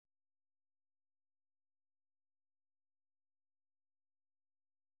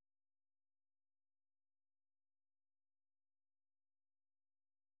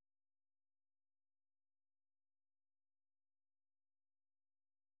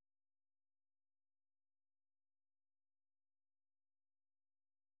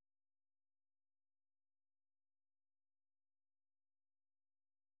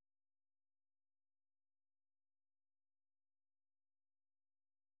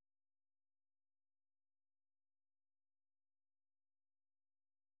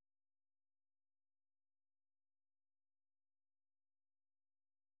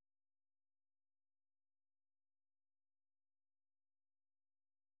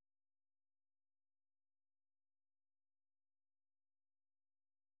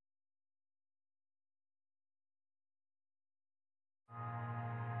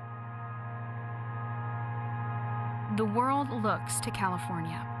the world looks to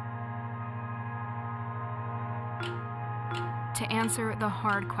California to answer the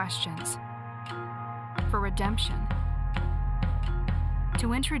hard questions, for redemption,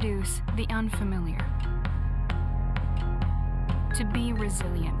 to introduce the unfamiliar, to be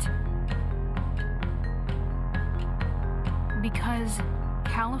resilient. Because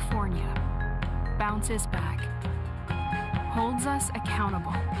California bounces back, holds us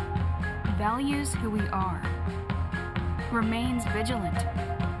accountable, values who we are, remains vigilant,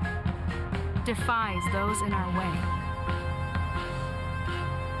 defies those in our way,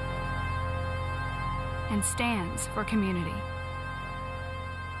 and stands for community.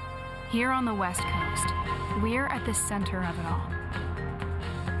 Here on the West Coast, we're at the center of it all.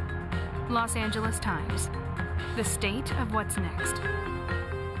 Los Angeles Times, the state of what's next.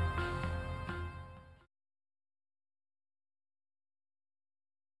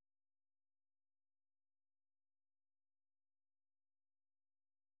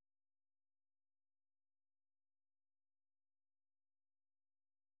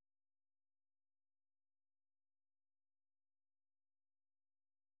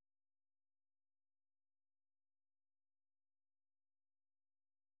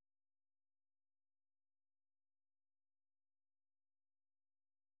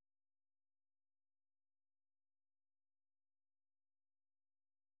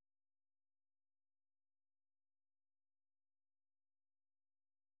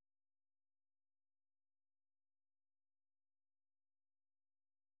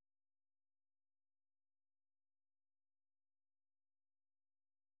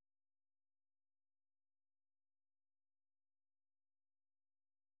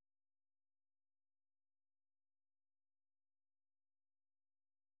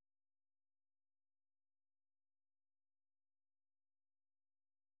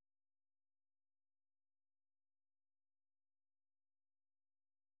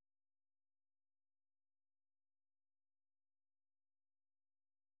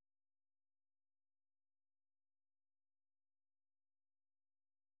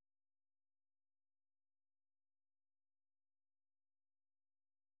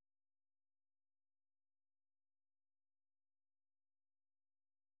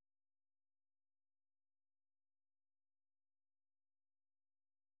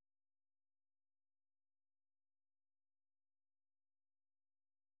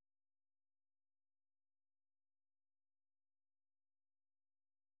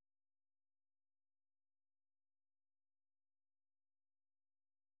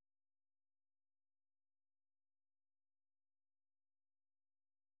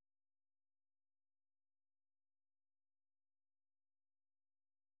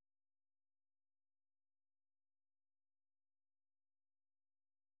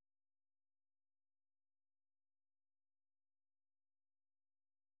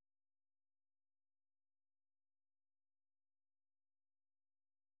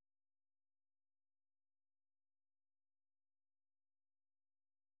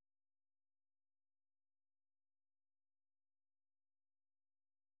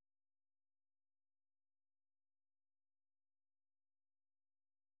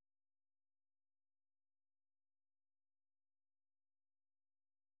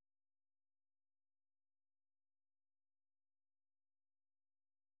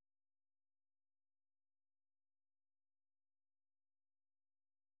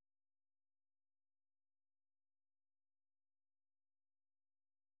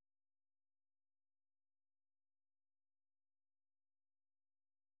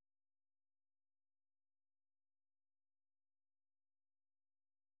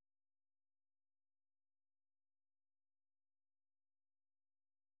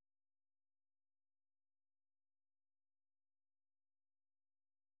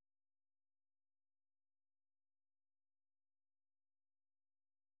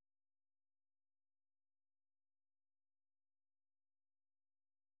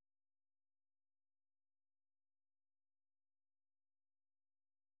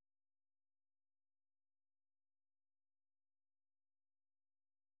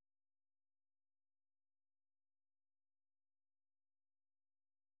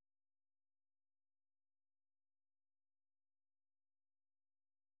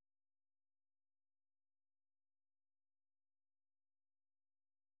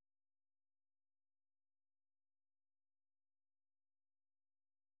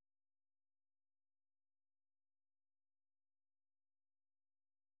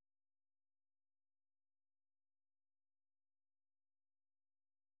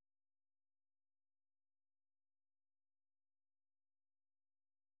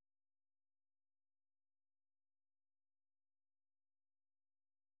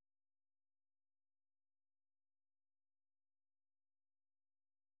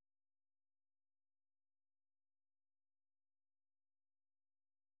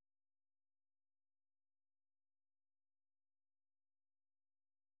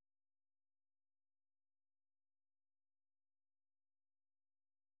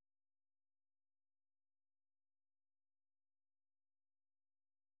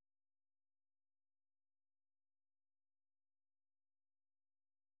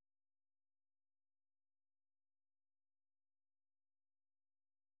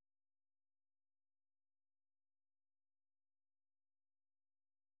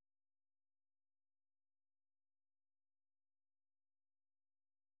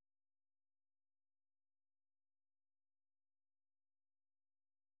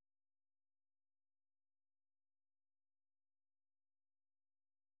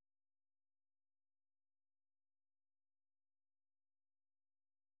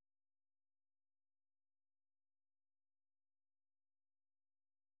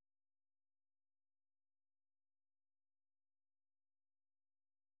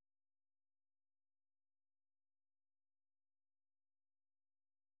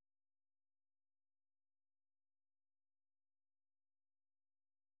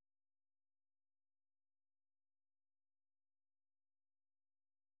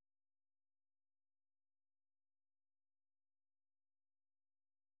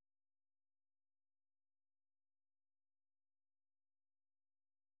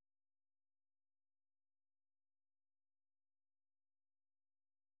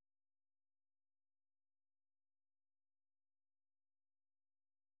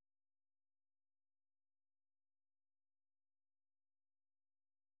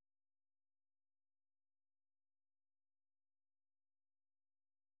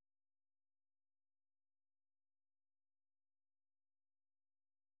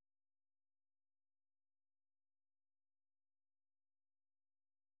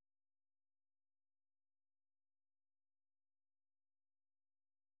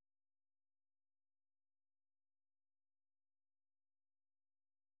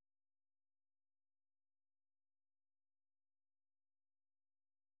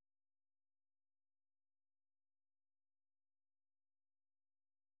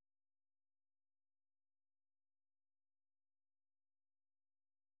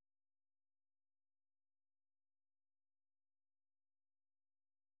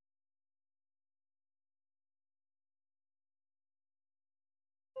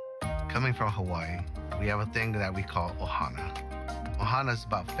 Coming from Hawaii, we have a thing that we call ohana. Ohana is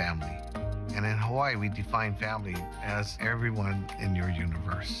about family. And in Hawaii, we define family as everyone in your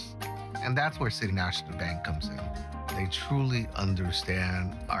universe. And that's where City National Bank comes in. They truly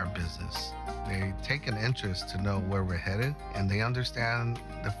understand our business. They take an interest to know where we're headed, and they understand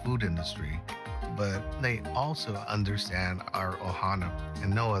the food industry. But they also understand our ohana,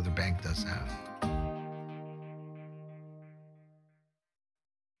 and no other bank does that.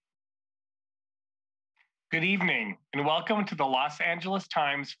 Good evening, and welcome to the Los Angeles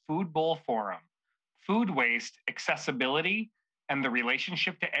Times Food Bowl Forum, Food Waste, Accessibility, and the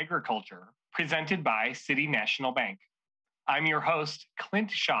Relationship to Agriculture, presented by City National Bank. I'm your host,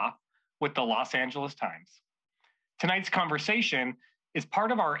 Clint Schaff, with the Los Angeles Times. Tonight's conversation is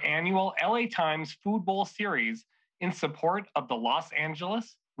part of our annual LA Times Food Bowl series in support of the Los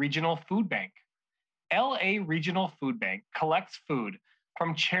Angeles Regional Food Bank. LA Regional Food Bank collects food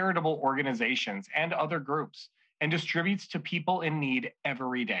from charitable organizations and other groups and distributes to people in need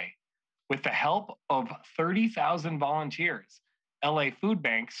every day. With the help of 30,000 volunteers, LA Food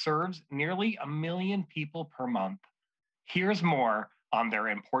Bank serves nearly 1 million people per month. Here's more on their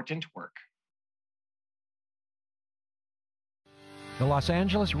important work. The Los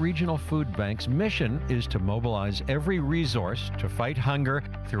Angeles Regional Food Bank's mission is to mobilize every resource to fight hunger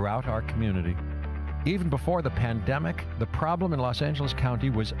throughout our community. Even before the pandemic, the problem in Los Angeles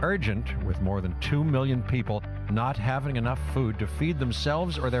County was urgent, with more than 2 million people not having enough food to feed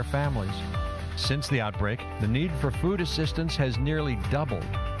themselves or their families. Since the outbreak, the need for food assistance has nearly doubled.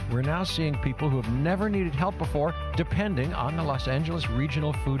 We're now seeing people who have never needed help before depending on the Los Angeles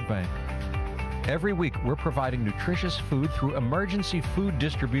Regional Food Bank. Every week, we're providing nutritious food through emergency food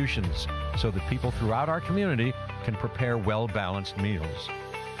distributions so that people throughout our community can prepare well-balanced meals.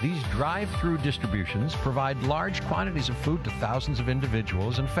 These drive-through distributions provide large quantities of food to thousands of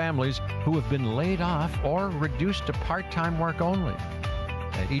individuals and families who have been laid off or reduced to part-time work only.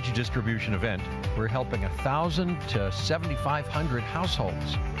 At each distribution event, we're helping 1,000 to 7,500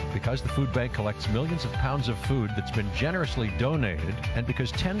 households. Because the food bank collects millions of pounds of food that's been generously donated, and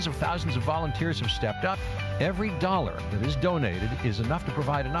because tens of thousands of volunteers have stepped up, every dollar that is donated is enough to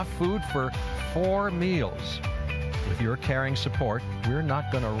provide enough food for 4 meals. With your caring support, we're not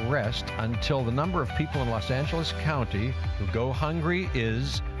going to rest until the number of people in Los Angeles County who go hungry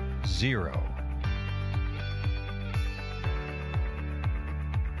is 0.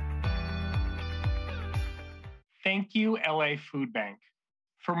 Thank you, LA Food Bank.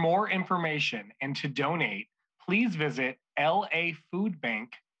 For more information and to donate, please visit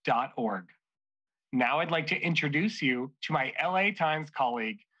lafoodbank.org. Now I'd like to introduce you to my LA Times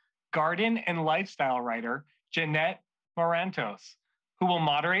colleague, garden and lifestyle writer, Jeanette Marantos, who will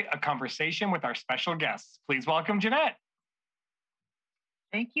moderate a conversation with our special guests. Please welcome Jeanette.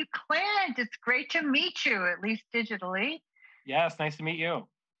 Thank you, Clint. It's great to meet you, at least digitally. Yes, nice to meet you.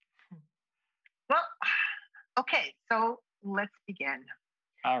 Well, okay, so let's begin.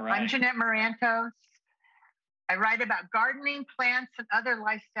 All right. I'm Jeanette Marantos. I write about gardening, plants, and other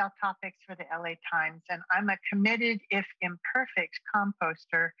lifestyle topics for the LA Times, and I'm a committed, if imperfect,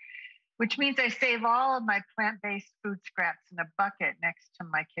 composter, which means I save all of my plant-based food scraps in a bucket next to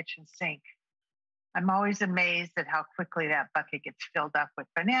my kitchen sink. I'm always amazed at how quickly that bucket gets filled up with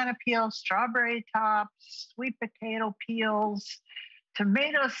banana peels, strawberry tops, sweet potato peels,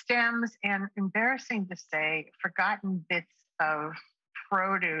 tomato stems, and, embarrassing to say, forgotten bits of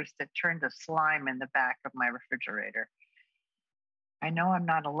produce that turned to slime in the back of my refrigerator. I know I'm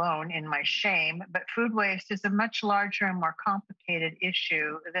not alone in my shame, but food waste is a much larger and more complicated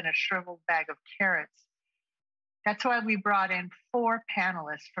issue than a shriveled bag of carrots. That's why we brought in 4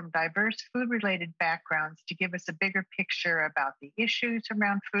 panelists from diverse food-related backgrounds to give us a bigger picture about the issues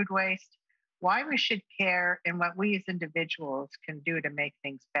around food waste, why we should care, and what we as individuals can do to make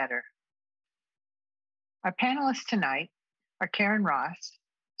things better. Our panelists tonight are Karen Ross,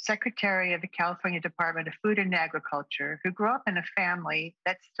 Secretary of the California Department of Food and Agriculture, who grew up in a family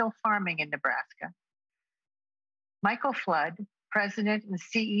that's still farming in Nebraska. Michael Flood, President and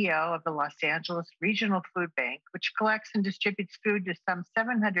CEO of the Los Angeles Regional Food Bank, which collects and distributes food to some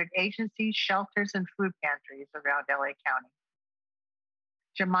 700 agencies, shelters, and food pantries around LA County.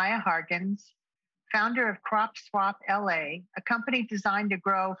 Jamiah Hargins, founder of Crop Swap L.A., a company designed to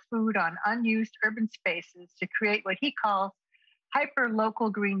grow food on unused urban spaces to create what he calls hyper-local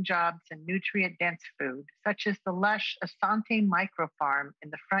green jobs and nutrient-dense food, such as the lush Asante micro farm in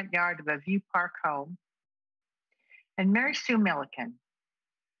the front yard of a View Park home. And Mary Sue Milliken,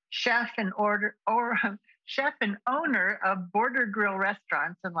 chef and owner of Border Grill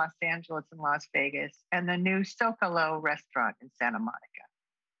restaurants in Los Angeles and Las Vegas, and the new Socalo restaurant in Santa Monica.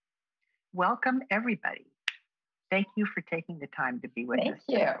 welcome everybody. Thank you for taking the time to be with us. Thank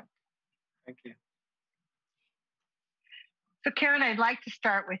you. Thank you. So Karen, I'd like to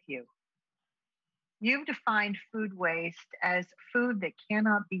start with you. You've defined food waste as food that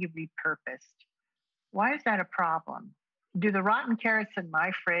cannot be repurposed. Why is that a problem? Do the rotten carrots in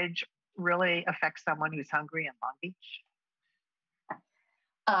my fridge really affect someone who's hungry in Long Beach?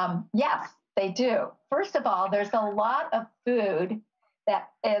 Yes, they do. First of all, there's a lot of food that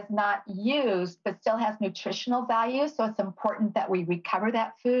is not used but still has nutritional value. So it's important that we recover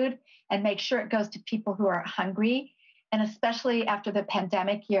that food and make sure it goes to people who are hungry. And especially after the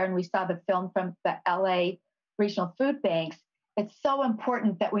pandemic year, and we saw the film from the LA regional food banks, it's so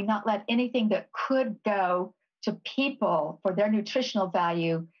important that we not let anything that could go to people for their nutritional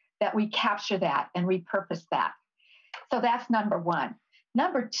value, that we capture that and repurpose that. So that's number one.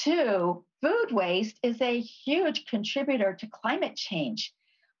 Number two, food waste is a huge contributor to climate change.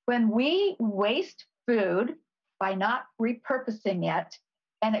 When we waste food by not repurposing it,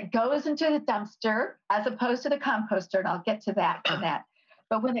 and it goes into the dumpster as opposed to the composter, and I'll get to that in that.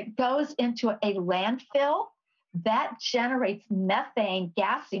 But when it goes into a landfill, that generates methane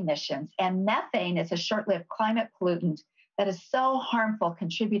gas emissions. And methane is a short-lived climate pollutant that is so harmful,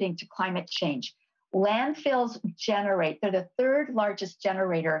 contributing to climate change. Landfills they're the third largest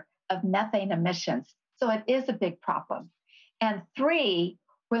generator of methane emissions. So it is a big problem. And three,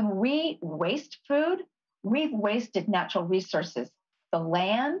 when we waste food, we've wasted natural resources, the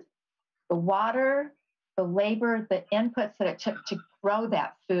land, the water, the labor, the inputs that it took to grow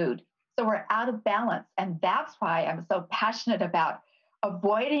that food. So we're out of balance. And that's why I'm so passionate about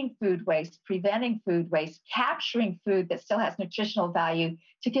avoiding food waste, preventing food waste, capturing food that still has nutritional value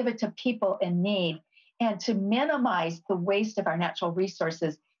to give it to people in need, and to minimize the waste of our natural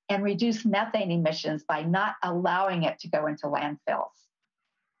resources and reduce methane emissions by not allowing it to go into landfills.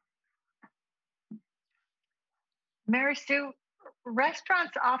 Mary Sue,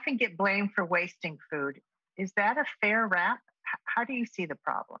 restaurants often get blamed for wasting food. Is that a fair rap? How do you see the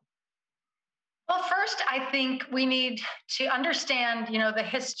problem? Well, first, I think we need to understand, the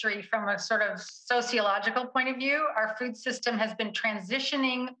history from a sort of sociological point of view. Our food system has been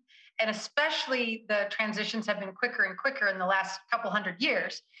transitioning, and especially the transitions have been quicker and quicker in the last couple hundred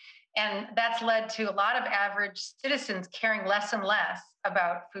years. And that's led to a lot of average citizens caring less and less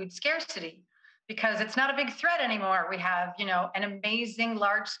about food scarcity, because it's not a big threat anymore. We have, an amazing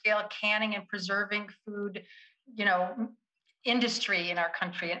large-scale canning and preserving food, industry in our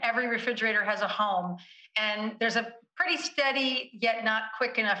country, and every refrigerator has a home. And there's a pretty steady, yet not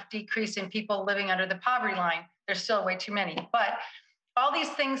quick enough decrease in people living under the poverty line. There's still way too many. But all these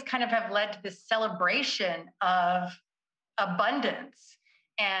things kind of have led to this celebration of abundance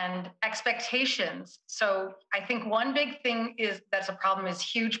and expectations. So I think one big thing that's a problem is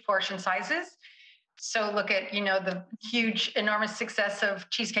huge portion sizes. So look at, the huge, enormous success of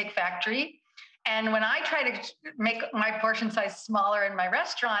Cheesecake Factory. And when I try to make my portion size smaller in my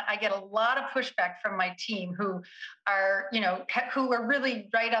restaurant, I get a lot of pushback from my team who are, who are really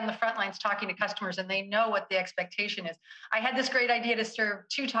right on the front lines talking to customers, and they know what the expectation is. I had this great idea to serve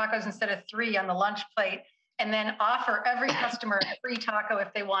 2 tacos instead of 3 on the lunch plate, and then offer every customer a free taco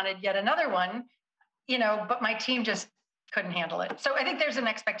if they wanted yet another one, but my team just couldn't handle it. So I think there's an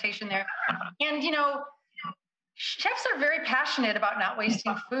expectation there. And, chefs are very passionate about not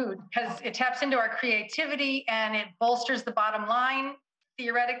wasting food because it taps into our creativity and it bolsters the bottom line,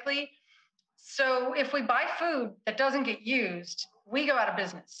 theoretically. So if we buy food that doesn't get used, we go out of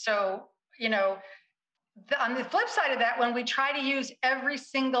business. So, on the flip side of that, when we try to use every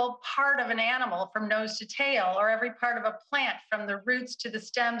single part of an animal from nose to tail, or every part of a plant from the roots to the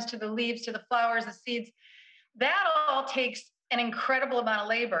stems, to the leaves, to the flowers, the seeds, that all takes an incredible amount of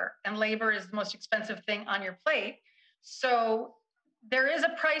labor, and labor is the most expensive thing on your plate. So there is a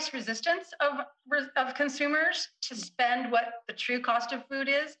price resistance of consumers to spend what the true cost of food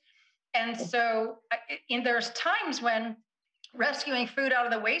is. And so there's times when rescuing food out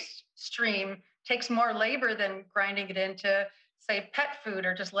of the waste stream takes more labor than grinding it into, say, pet food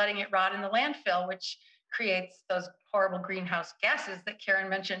or just letting it rot in the landfill, which creates those horrible greenhouse gases that Karen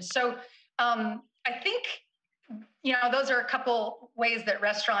mentioned. So I think those are a couple ways that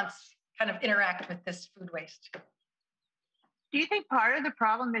restaurants kind of interact with this food waste. Do you think part of the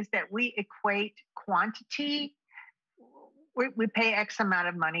problem is that we equate quantity? We pay X amount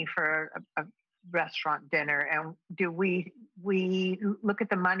of money for a restaurant dinner, and do we look at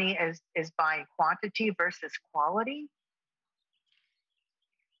the money as buying quantity versus quality?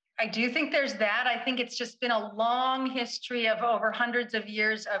 I do think there's that. I think it's just been a long history of over hundreds of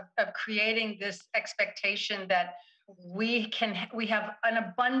years of creating this expectation that we have an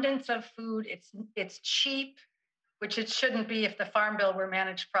abundance of food. It's cheap, which it shouldn't be if the Farm Bill were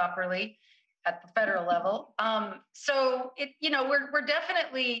managed properly at the federal level. So we're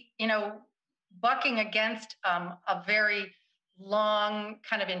definitely bucking against a very long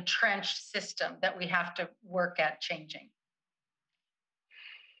kind of entrenched system that we have to work at changing.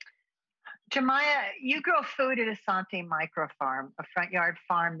 Jamiah, you grow food at Asante Micro Farm, a front yard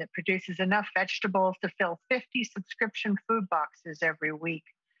farm that produces enough vegetables to fill 50 subscription food boxes every week.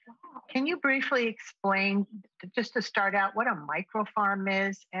 Can you briefly explain, just to start out, what a micro farm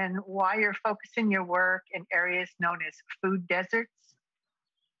is and why you're focusing your work in areas known as food deserts?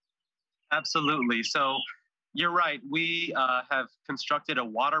 Absolutely. So you're right. We have constructed a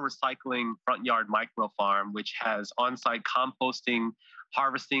water recycling front yard micro farm, which has on-site composting,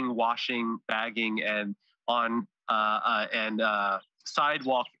 harvesting, washing, bagging, and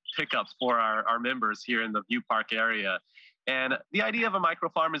sidewalk pickups for our members here in the View Park area. And the idea of a micro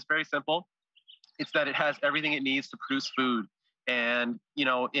farm is very simple. It's that it has everything it needs to produce food. And, in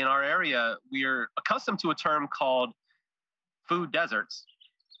our area, we're accustomed to a term called food deserts.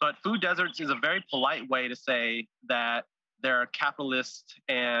 But food deserts is a very polite way to say that there are capitalist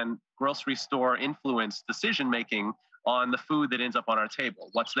and grocery store influence decision-making on the food that ends up on our table,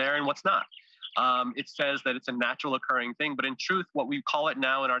 what's there and what's not. It says that it's a natural occurring thing, but in truth, what we call it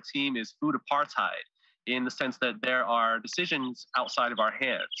now in our team is food apartheid, in the sense that there are decisions outside of our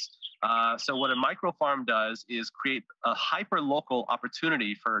hands. So what a micro farm does is create a hyper-local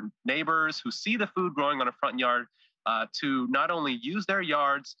opportunity for neighbors who see the food growing on a front yard to not only use their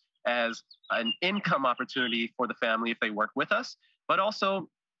yards as an income opportunity for the family if they work with us, but also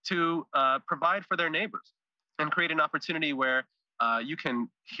to provide for their neighbors and create an opportunity where you can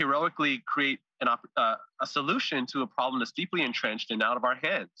heroically create a solution to a problem that's deeply entrenched and out of our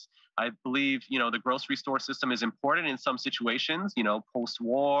hands. I believe, the grocery store system is important in some situations,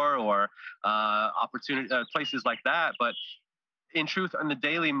 post-war or opportunity places like that. But in truth, in the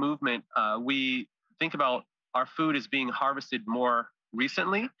daily movement, we think about our food as being harvested more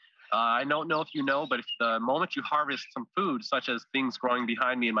recently. I don't know if you know, but if the moment you harvest some food, such as things growing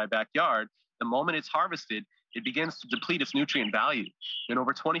behind me in my backyard, the moment it's harvested, it begins to deplete its nutrient value. In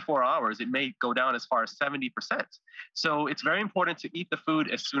over 24 hours, it may go down as far as 70%. So it's very important to eat the food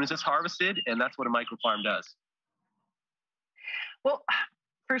as soon as it's harvested, and that's what a microfarm does. Well,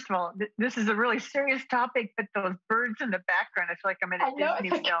 first of all, this is a really serious topic, but those birds in the background, I feel like I'm in a Disney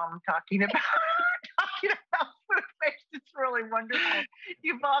film talking about food waste. It's really wonderful.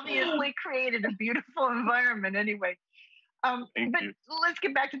 You've obviously created a beautiful environment anyway. But let's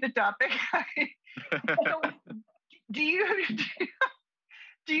get back to the topic. So, do you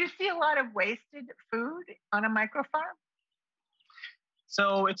see a lot of wasted food on a microfarm?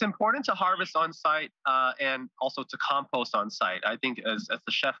 So it's important to harvest on site and also to compost on site. I think as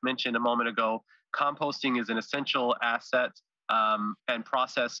the chef mentioned a moment ago, composting is an essential asset and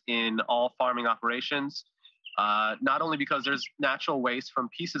process in all farming operations. Not only because there's natural waste from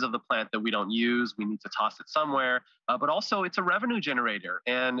pieces of the plant that we don't use, we need to toss it somewhere, but also it's a revenue generator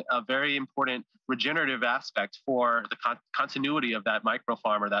and a very important regenerative aspect for the continuity of that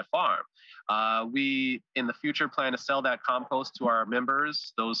microfarm or that farm. We, in the future, plan to sell that compost to our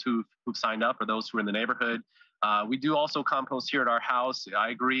members, those who've signed up or those who are in the neighborhood. We do also compost here at our house. I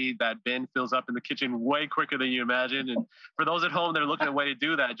agree that bin fills up in the kitchen way quicker than you imagine. And for those at home that are looking at a way to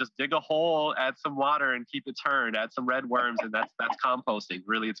do that, just dig a hole, add some water, and keep it turned. Add some red worms, and that's composting.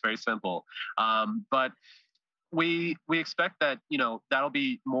 Really, it's very simple. But we expect that that'll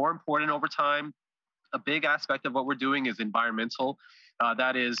be more important over time. A big aspect of what we're doing is environmental.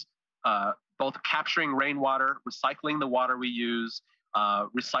 That is both capturing rainwater, recycling the water we use,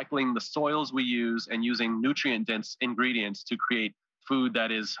 recycling the soils we use, and using nutrient-dense ingredients to create food that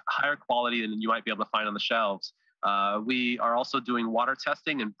is higher quality than you might be able to find on the shelves. We are also doing water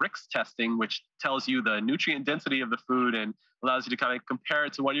testing and bricks testing, which tells you the nutrient density of the food and allows you to kind of compare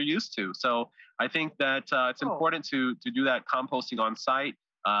it to what you're used to. So I think that it's important to do that composting on site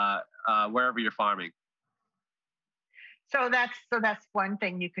wherever you're farming. So that's one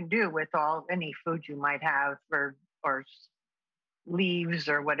thing you can do with any food you might have or leaves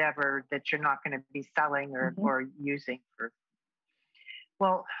or whatever that you're not going to be selling or using for.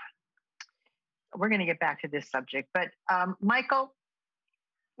 Well, we're going to get back to this subject, but Michael,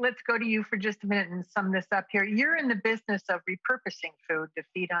 let's go to you for just a minute and sum this up here. You're in the business of repurposing food to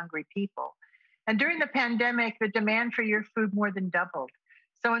feed hungry people. And during the pandemic, the demand for your food more than doubled.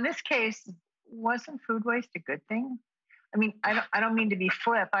 So in this case, wasn't food waste a good thing? I mean, I don't mean to be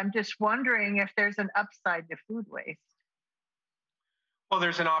flip. I'm just wondering if there's an upside to food waste. Well,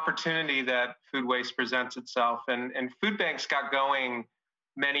 there's an opportunity that food waste presents itself, and food banks got going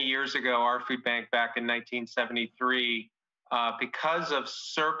many years ago. Our food bank back in 1973, because of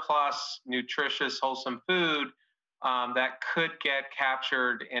surplus, nutritious, wholesome food that could get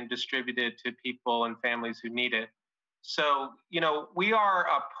captured and distributed to people and families who need it. So, we are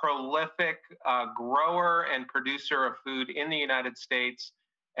a prolific grower and producer of food in the United States,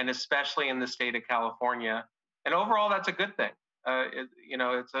 and especially in the state of California. And overall, that's a good thing.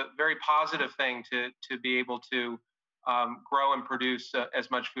 It's a very positive thing to be able to grow and produce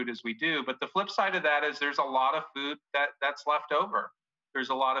as much food as we do. But the flip side of that is there's a lot of food that's left over. There's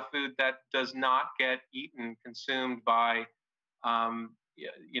a lot of food that does not get eaten, consumed by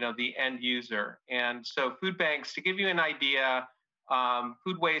the end user. And so food banks, to give you an idea,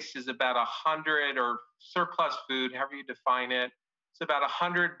 food waste is about 100, or surplus food, however you define it. It's about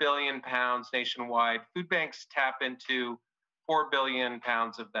 100 billion pounds nationwide. Food banks tap into 4 billion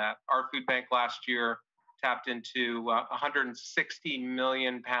pounds of that. Our food bank last year tapped into 160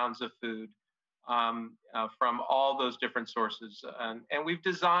 million pounds of food from all those different sources. And we've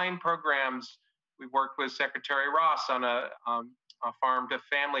designed programs. We've worked with Secretary Ross on a farm to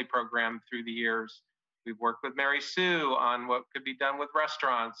family program through the years. We've worked with Mary Sue on what could be done with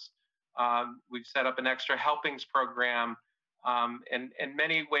restaurants. We've set up an extra helpings program, and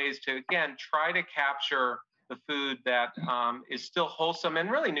many ways to, again, try to capture the food that is still wholesome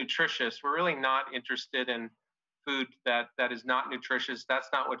and really nutritious. We're really not interested in food that is not nutritious. That's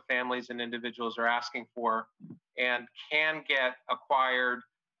not what families and individuals are asking for, and can get acquired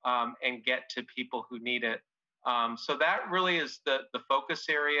and get to people who need it. So that really is the focus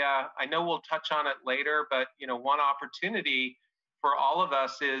area. I know we'll touch on it later, but one opportunity for all of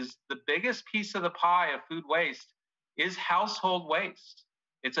us is the biggest piece of the pie of food waste is household waste.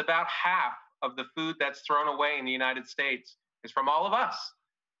 It's about half of the food that's thrown away in the United States is from all of us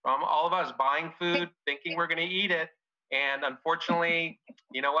buying food, thinking we're going to eat it. And unfortunately,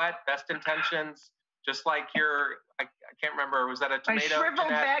 you know what? Best intentions, just like I can't remember, was that a tomato? A shriveled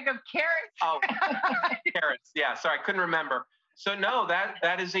bag of carrots. Oh, carrots. Yeah, sorry, I couldn't remember. So no,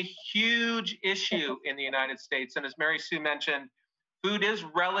 that is a huge issue in the United States. And as Mary Sue mentioned, food is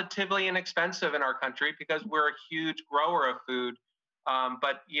relatively inexpensive in our country because we're a huge grower of food.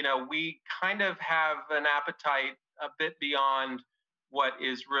 But we kind of have an appetite a bit beyond what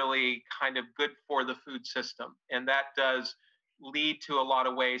is really kind of good for the food system. And that does lead to a lot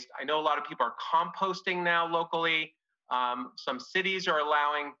of waste. I know a lot of people are composting now locally. Some cities are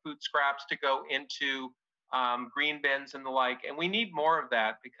allowing food scraps to go into green bins and the like. And we need more of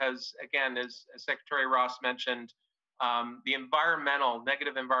that because, again, as Secretary Ross mentioned, the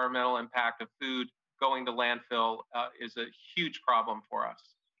negative environmental impact of food going to landfill is a huge problem for us.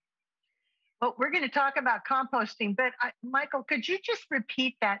 Well, we're going to talk about composting, but Michael, could you just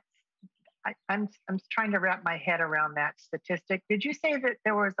repeat that? I'm trying to wrap my head around that statistic. Did you say that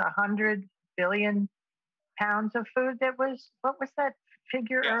there was 100 billion pounds of food that was, what was that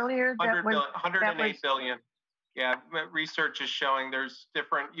figure earlier? 108 billion. Yeah, research is showing there's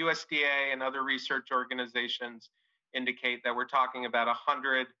different USDA and other research organizations indicate that we're talking about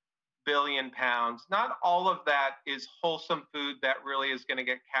 100 billion pounds. Not all of that is wholesome food that really is going to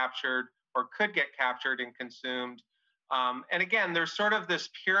get captured or could get captured and consumed. And again, there's sort of this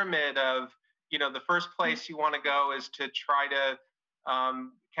pyramid of, the first place you want to go is to try to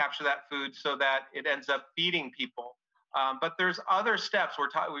capture that food so that it ends up feeding people. But there's other steps. We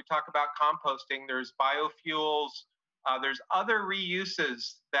talk about composting. There's biofuels. There's other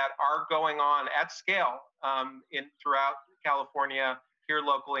reuses that are going on at scale throughout California, here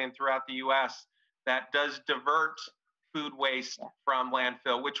locally, and throughout the U.S. that does divert food waste from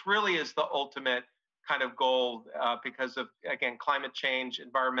landfill, which really is the ultimate kind of goal because of, again, climate change,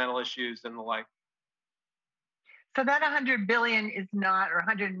 environmental issues, and the like. So that 100 billion is not, or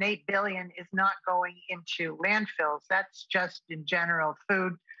 108 billion is not going into landfills. That's just in general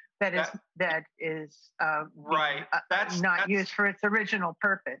food that is right. That's not used for its original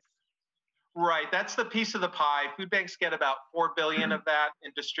purpose. Right. That's the piece of the pie. Food banks get about 4 billion of that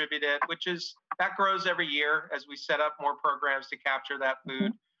and distribute it, that grows every year as we set up more programs to capture that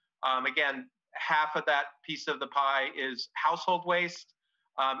food. Again, half of that piece of the pie is household waste.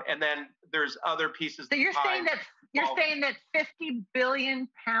 And then there's other pieces. So you're saying that 50 billion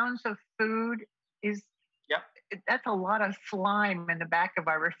pounds of food is, yep, that's a lot of slime in the back of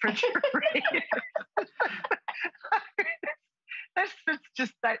our refrigerator. That's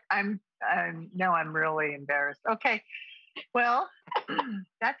just that I'm really embarrassed. Okay, well,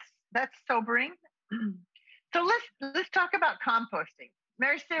 that's sobering. So let's talk about composting.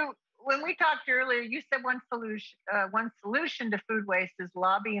 Mary Sue, when we talked earlier, you said one solution to food waste is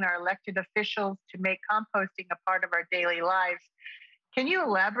lobbying our elected officials to make composting a part of our daily lives. Can you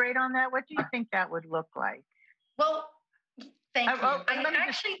elaborate on that? What do you think that would look like? Well, thank you. Let me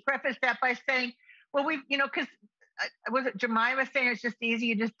just preface that by saying, well, because was it Jamiah was saying it's just easy.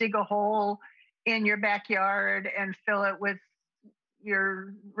 You just dig a hole in your backyard and fill it with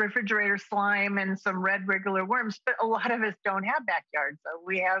your refrigerator slime and some red regular worms. But a lot of us don't have backyards. So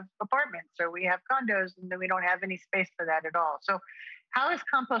we have apartments or we have condos, and then we don't have any space for that at all. So how does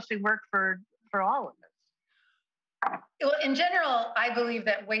composting work for all of us? Well, in general, I believe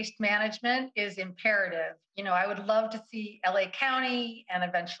that waste management is imperative. I would love to see LA County and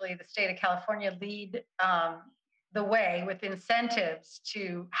eventually the state of California lead the way with incentives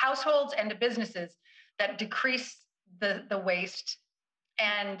to households and to businesses that decrease the waste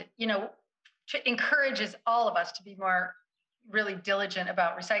and, encourages all of us to be more really diligent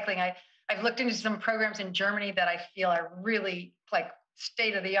about recycling. I've looked into some programs in Germany that I feel are really like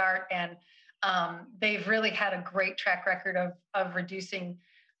state of the art, and they've really had a great track record of reducing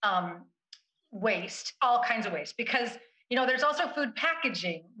waste, all kinds of waste, because there's also food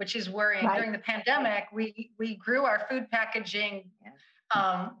packaging, which is worrying. Right. During the pandemic, we grew our food packaging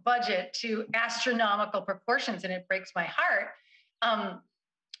budget to astronomical proportions, and it breaks my heart.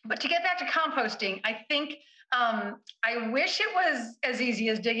 But to get back to composting, I think I wish it was as easy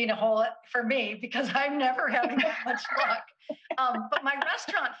as digging a hole for me, because I'm never having that much luck. But my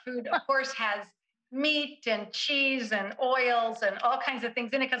restaurant food, of course, has meat and cheese and oils and all kinds of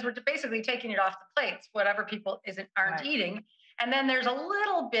things in it, because we're basically taking it off the plates, whatever people aren't right. eating. And then there's a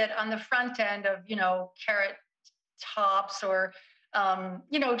little bit on the front end of, carrot tops or,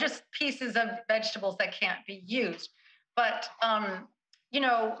 just pieces of vegetables that can't be used. But,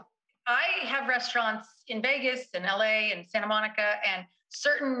 I have restaurants in Vegas and LA and Santa Monica, and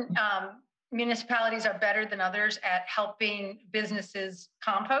certain municipalities are better than others at helping businesses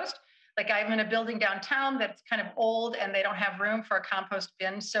compost. Like, I'm in a building downtown that's kind of old and they don't have room for a compost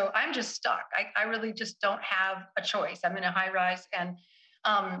bin. So I'm just stuck. I really just don't have a choice. I'm in a high rise, and,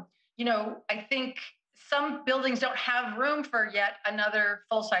 I think some buildings don't have room for yet another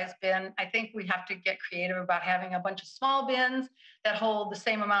full-size bin. I think we have to get creative about having a bunch of small bins that hold the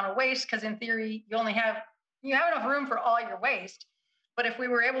same amount of waste, because in theory, you have enough room for all your waste. But if we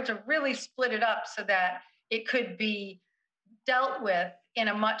were able to really split it up so that it could be dealt with in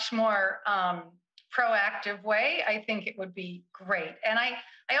a much more proactive way, I think it would be great. And I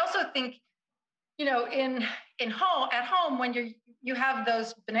also think, at home, when you have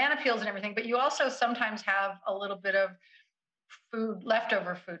those banana peels and everything, but you also sometimes have a little bit of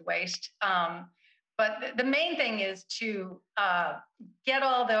leftover food waste. But the main thing is to get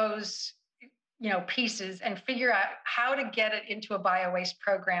all those, pieces and figure out how to get it into a bio-waste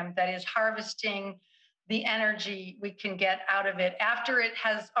program that is harvesting the energy we can get out of it after it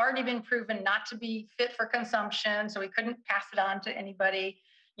has already been proven not to be fit for consumption. So we couldn't pass it on to anybody,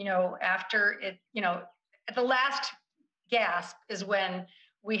 after it, at the last gasp is when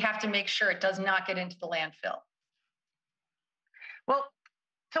we have to make sure it does not get into the landfill. Well,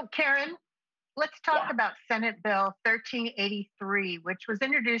 so Karen, let's talk about Senate Bill 1383, which was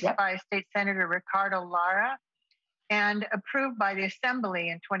introduced by State Senator Ricardo Lara and approved by the Assembly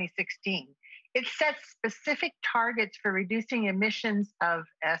in 2016. It sets specific targets for reducing emissions of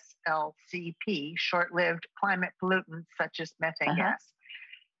SLCP, short-lived climate pollutants such as methane gas.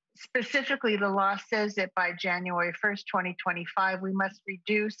 Specifically, the law says that by January 1st, 2025, we must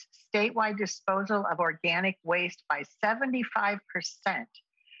reduce statewide disposal of organic waste by 75%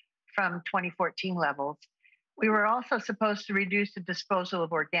 from 2014 levels. We were also supposed to reduce the disposal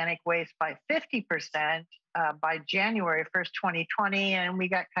of organic waste by 50% by January 1st, 2020, and we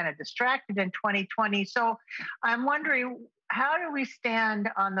got kind of distracted in 2020. So I'm wondering, how do we stand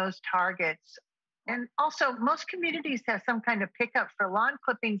on those targets? And also, most communities have some kind of pickup for lawn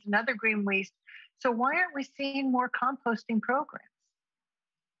clippings and other green waste. So why aren't we seeing more composting programs?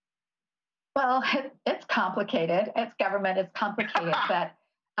 Well, it's complicated. It's government, it's complicated. But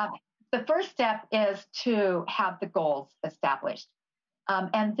the first step is to have the goals established.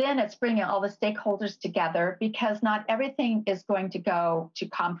 And then it's bringing all the stakeholders together, because not everything is going to go to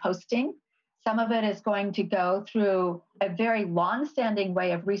composting. Some of it is going to go through a very long-standing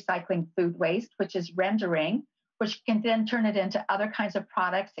way of recycling food waste, which is rendering, which can then turn it into other kinds of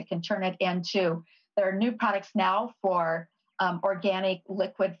products. It can turn it into, there are new products now for organic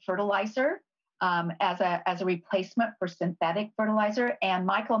liquid fertilizer as a replacement for synthetic fertilizer. And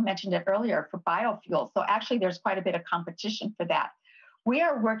Michael mentioned it earlier for biofuel. So actually there's quite a bit of competition for that. We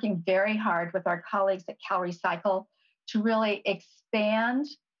are working very hard with our colleagues at CalRecycle to really expand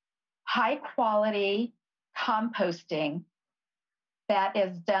high quality composting that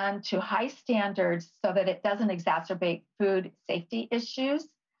is done to high standards so that it doesn't exacerbate food safety issues.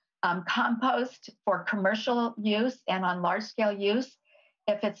 Compost for commercial use and on large scale use,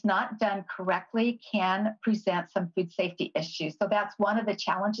 if it's not done correctly, can present some food safety issues. So that's one of the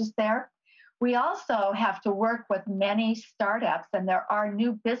challenges there. We also have to work with many startups, and there are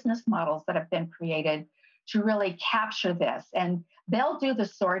new business models that have been created to really capture this. And they'll do the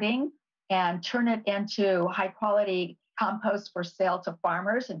sorting and turn it into high quality compost for sale to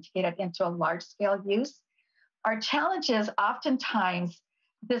farmers and to get it into a large scale use. Our challenge is oftentimes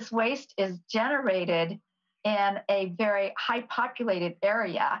this waste is generated in a very high populated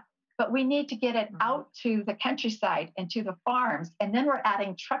area, but we need to get it out to the countryside and to the farms. And then we're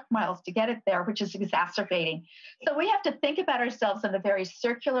adding truck miles to get it there, which is exacerbating. So we have to think about ourselves in a very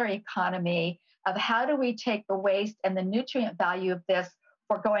circular economy of how do we take the waste and the nutrient value of this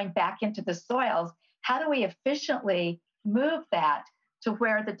for going back into the soils? How do we efficiently move that to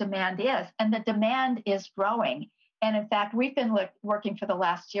where the demand is? And the demand is growing. And in fact, we've been working for the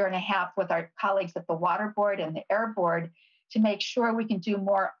last year and a half with our colleagues at the Water Board and the Air Board to make sure we can do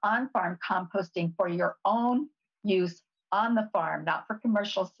more on-farm composting for your own use on the farm, not for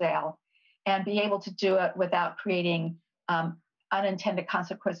commercial sale, and be able to do it without creating unintended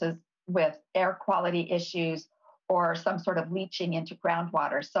consequences with air quality issues or some sort of leaching into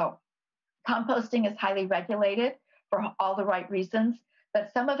groundwater. So composting is highly regulated for all the right reasons,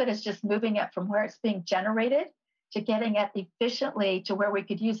 but some of it is just moving it from where it's being generated to getting it efficiently to where we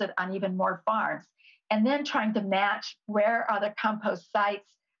could use it on even more farms. And then trying to match where are the compost sites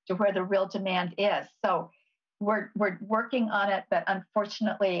to where the real demand is. So we're working on it, but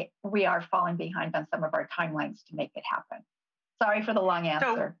unfortunately, we are falling behind on some of our timelines to make it happen. Sorry for the long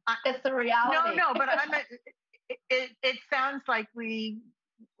answer. So, it's the reality. No, but it sounds like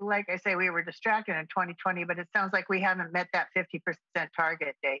like I say, we were distracted in 2020, but it sounds like we haven't met that 50%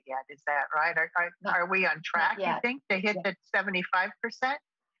 target date yet. Is that right? Are we on track, you think, to hit the 75%?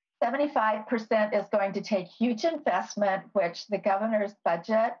 75% is going to take huge investment, which the governor's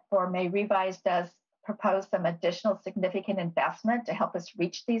budget for May revised does propose some additional significant investment to help us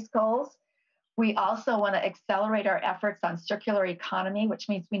reach these goals. We also want to accelerate our efforts on circular economy, which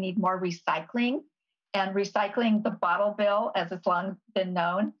means we need more recycling. And recycling the bottle bill, as it's long been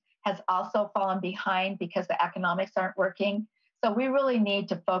known, has also fallen behind because the economics aren't working. So we really need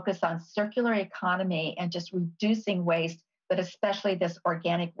to focus on circular economy and just reducing waste, but especially this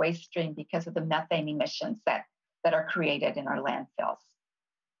organic waste stream because of the methane emissions that are created in our landfills.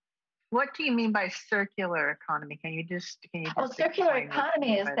 What do you mean by circular economy? Can you just circular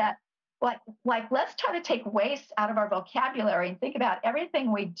economy is that like let's try to take waste out of our vocabulary and think about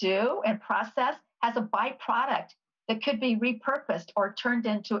everything we do and process as a byproduct that could be repurposed or turned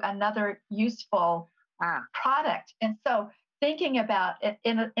into another useful product. And so thinking about it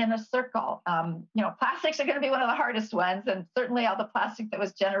in a circle, plastics are going to be one of the hardest ones. And certainly all the plastic that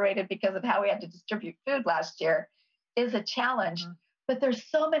was generated because of how we had to distribute food last year is a challenge. Mm-hmm. But there's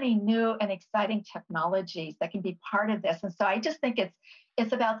so many new and exciting technologies that can be part of this. And so I just think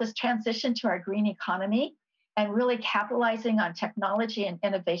it's about this transition to our green economy and really capitalizing on technology and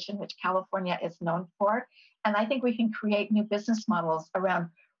innovation, which California is known for. And I think we can create new business models around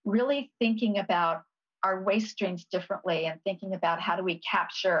really thinking about our waste streams differently and thinking about how do we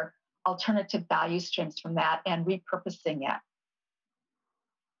capture alternative value streams from that and repurposing it.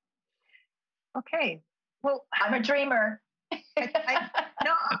 Okay. Well, I'm a dreamer.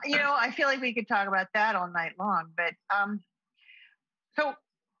 I feel like we could talk about that all night long. But so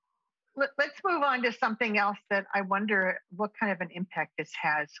let's move on to something else that I wonder what kind of an impact this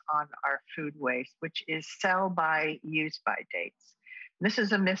has on our food waste, which is sell by, use by dates. This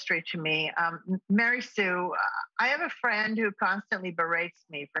is a mystery to me. Mary Sue, I have a friend who constantly berates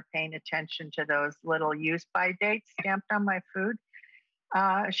me for paying attention to those little use by dates stamped on my food.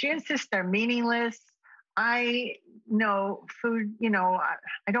 She insists they're meaningless. I know food,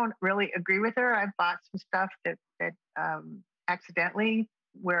 I don't really agree with her. I've bought some stuff that accidentally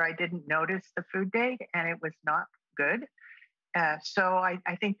where I didn't notice the food date and it was not good. So I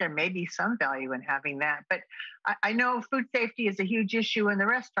think there may be some value in having that. But I know food safety is a huge issue in the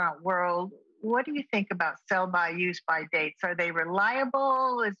restaurant world. What do you think about sell by, use by dates? Are they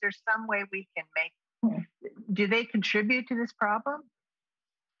reliable? Is there some way we can do they contribute to this problem?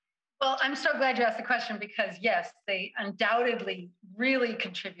 Well, I'm so glad you asked the question because, yes, they undoubtedly really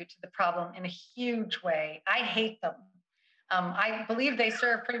contribute to the problem in a huge way. I hate them. I believe they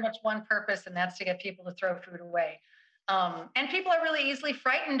serve pretty much one purpose, and that's to get people to throw food away. And people are really easily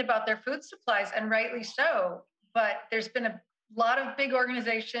frightened about their food supplies, and rightly so. But there's been a lot of big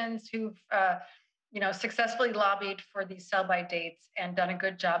organizations who've successfully lobbied for these sell-by dates and done a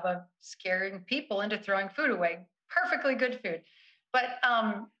good job of scaring people into throwing food away. Perfectly good food. But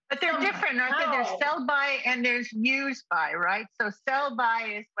they're different, aren't they? There's sell-by and there's use-by, right? So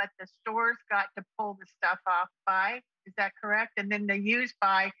sell-by is what the stores got to pull the stuff off by. Is that correct? And then the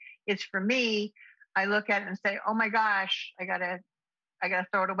use-by is for me. I look at it and say, oh my gosh, I gotta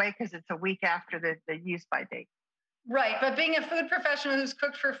throw it away because it's a week after the use-by date. Right. But being a food professional who's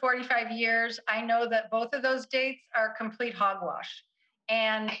cooked for 45 years, I know that both of those dates are complete hogwash.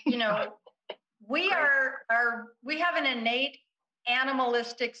 And, we have an innate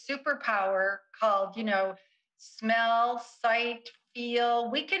animalistic superpower called, smell, sight, feel.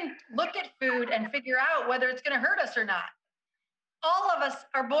 We can look at food and figure out whether it's going to hurt us or not. All of us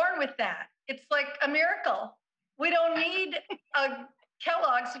are born with that. It's like a miracle. We don't need a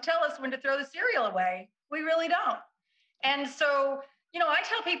Kellogg's to tell us when to throw the cereal away. We really don't. And so, I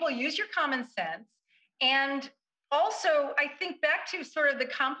tell people, use your common sense. And also, I think back to sort of the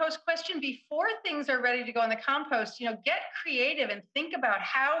compost question, before things are ready to go in the compost, get creative and think about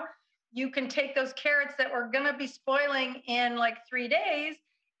how you can take those carrots that were going to be spoiling in like 3 days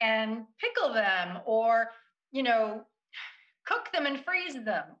and pickle them, or, cook them and freeze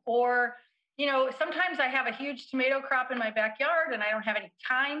them. Or, sometimes I have a huge tomato crop in my backyard and I don't have any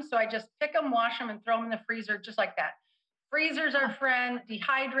time. So I just pick them, wash them, and throw them in the freezer just like that. Freezers are friends,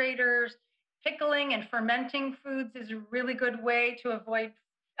 dehydrators. Pickling and fermenting foods is a really good way to avoid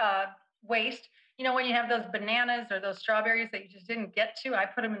waste. When you have those bananas or those strawberries that you just didn't get to, I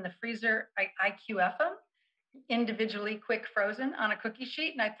put them in the freezer. I IQF them individually, quick frozen on a cookie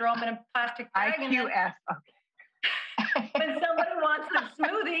sheet, and I throw them in a plastic bag. IQF, okay. When somebody wants a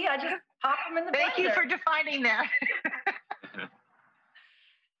smoothie, I just pop them in the blender. Thank you for defining that.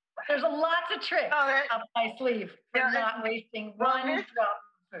 There's lots of tricks up my sleeve for not wasting one drop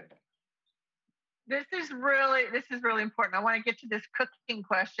of food. This is really important. I want to get to this cooking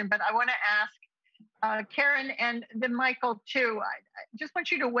question, but I want to ask Karen and then Michael too. I just want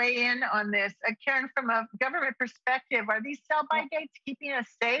you to weigh in on this. Karen, from a government perspective, are these sell-by dates keeping us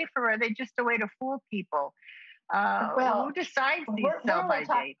safe, or are they just a way to fool people? Who decides these sell-by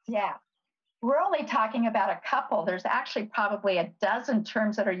dates? Yeah. We're only talking about a couple. There's actually probably a dozen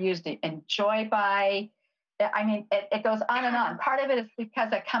terms that are used: enjoy by. I mean, it goes on and on. Part of it is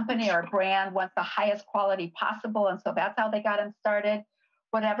because a company or a brand wants the highest quality possible, and so that's how they got them started,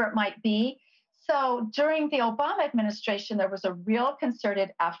 whatever it might be. So during the Obama administration, there was a real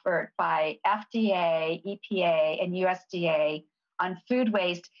concerted effort by FDA, EPA, and USDA on food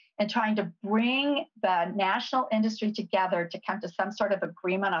waste and trying to bring the national industry together to come to some sort of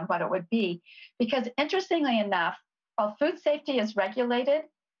agreement on what it would be. Because interestingly enough, while food safety is regulated,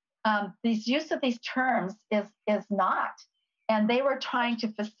 these use of these terms is not. And they were trying to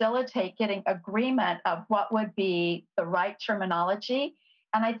facilitate getting agreement of what would be the right terminology.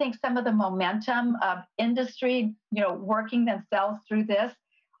 And I think some of the momentum of industry, working themselves through this,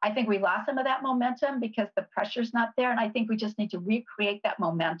 I think we lost some of that momentum because the pressure's not there. And I think we just need to recreate that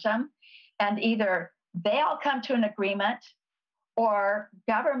momentum. And either they all come to an agreement or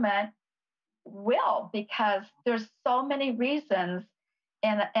government will, because there's so many reasons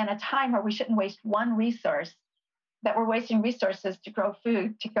in a time where we shouldn't waste one resource, that we're wasting resources to grow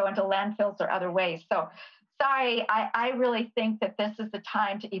food to go into landfills or other ways. So sorry, I really think that this is the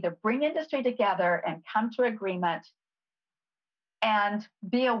time to either bring industry together and come to agreement and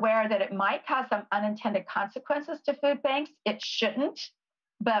be aware that it might cause some unintended consequences to food banks. It shouldn't,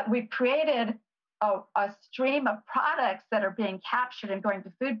 but we've created a stream of products that are being captured and going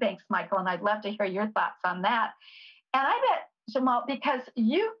to food banks, Michael, and I'd love to hear your thoughts on that. And I bet, Jamal, because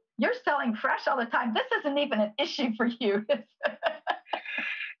you're selling fresh all the time, this isn't even an issue for you.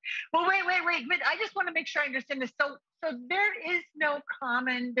 Well, wait. But I just want to make sure I understand this. So there is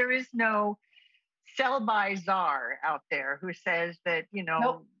no sell-by czar out there who says that,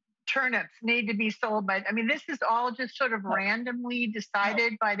 Nope. turnips need to be sold by, I mean, this is all just sort of randomly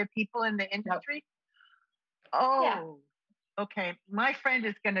decided by the people in the industry? Nope. Oh, yeah. Okay. My friend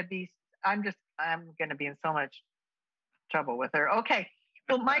is going to be, I'm going to be in so much trouble with her. Okay.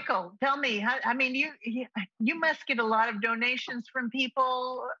 Well, Michael, tell me, you must get a lot of donations from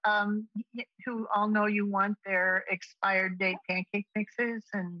people who all know you want their expired date pancake mixes,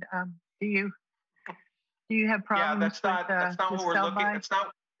 and do you have problems? Yeah, that's not what we're looking. That's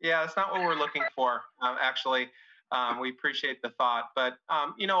not what we're looking for. Actually, we appreciate the thought, but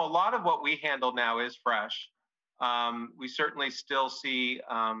a lot of what we handle now is fresh. We certainly still see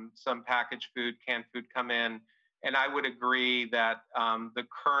some packaged food, canned food come in. And I would agree that the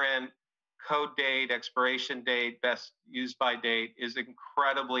current code date, expiration date, best used by date is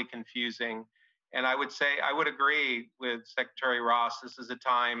incredibly confusing. And I would say, I would agree with Secretary Ross, this is a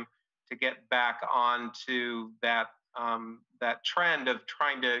time to get back onto that, that trend of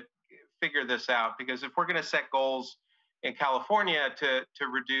trying to figure this out. Because if we're going to set goals in California to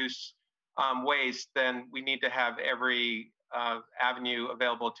reduce waste, then we need to have every avenue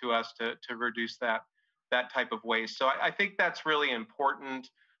available to us to reduce that type of waste. So I think that's really important.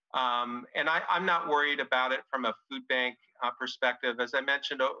 And I'm not worried about it from a food bank perspective. As I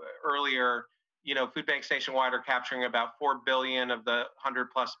mentioned earlier, you know, food banks nationwide are capturing about 4 billion of the 100+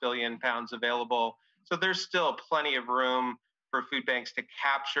 billion pounds available. So there's still plenty of room for food banks to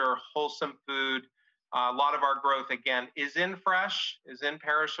capture wholesome food. A lot of our growth, again, is in fresh, is in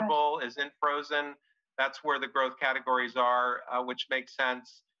perishable, is in frozen. That's where the growth categories are, which makes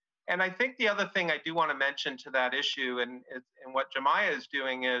sense. And I think the other thing I do want to mention to that issue, and what Jamiah is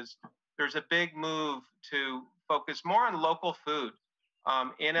doing, is there's a big move to focus more on local food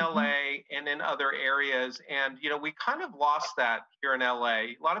in LA and in other areas. And, you know, we kind of lost that here in LA.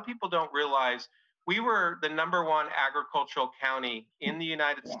 A lot of people don't realize we were the #1 agricultural county in the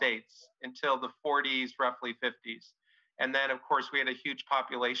United States until the 40s, roughly 50s. And then, of course, we had a huge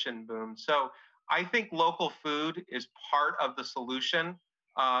population boom. So I think local food is part of the solution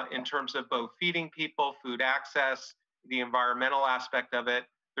in terms of both feeding people, food access, the environmental aspect of it.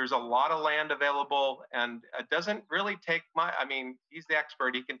 There's a lot of land available, and it doesn't really take much. I mean, he's the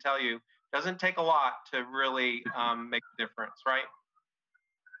expert. He can tell you, it doesn't take a lot to really make a difference, right?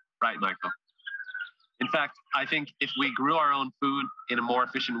 Right, Michael. In fact, I think if we grew our own food in a more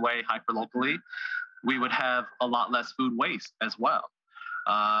efficient way, hyperlocally, we would have a lot less food waste as well.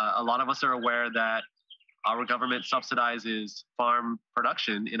 A lot of us are aware that our government subsidizes farm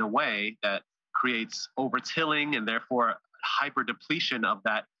production in a way that creates over-tilling and therefore hyper-depletion of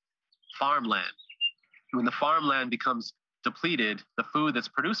that farmland. When the farmland becomes depleted, the food that's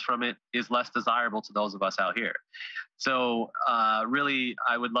produced from it is less desirable to those of us out here. So really,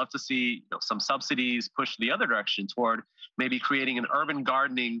 I would love to see some subsidies push the other direction toward maybe creating an urban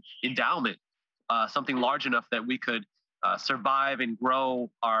gardening endowment, something large enough that we could survive and grow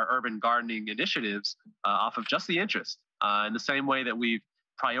our urban gardening initiatives off of just the interest, in the same way that we've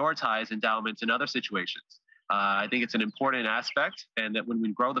prioritized endowments in other situations. I think it's an important aspect, and that when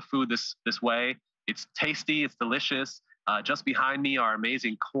we grow the food this way, it's tasty, it's delicious. Just behind me are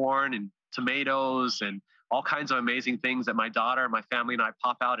amazing corn and tomatoes and all kinds of amazing things that my daughter, my family, and I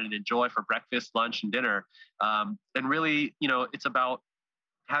pop out and enjoy for breakfast, lunch, and dinner. And really, it's about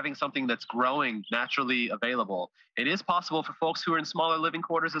having something that's growing naturally available. It is possible for folks who are in smaller living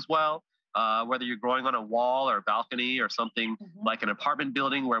quarters as well, whether you're growing on a wall or a balcony or something like an apartment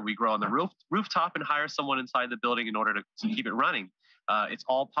building where we grow on the rooftop and hire someone inside the building in order to keep it running. It's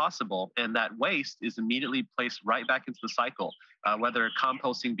all possible. And that waste is immediately placed right back into the cycle. Whether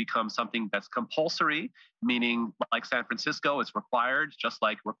composting becomes something that's compulsory, meaning like San Francisco, it's required, just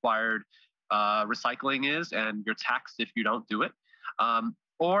like required recycling is, and you're taxed if you don't do it.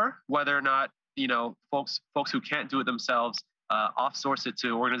 Or whether or not, folks who can't do it themselves offsource it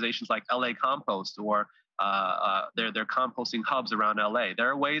to organizations like LA Compost or their composting hubs around LA. There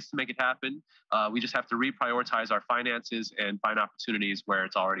are ways to make it happen. We just have to reprioritize our finances and find opportunities where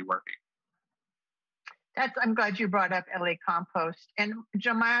it's already working. I'm glad you brought up LA Compost. And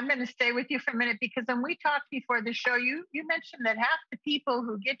Jamiah, I'm going to stay with you for a minute, because when we talked before the show, you mentioned that half the people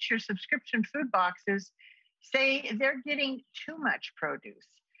who get your subscription food boxes say they're getting too much produce.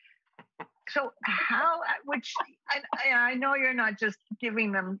 So I know you're not just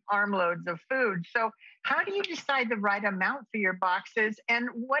giving them armloads of food. So how do you decide the right amount for your boxes? And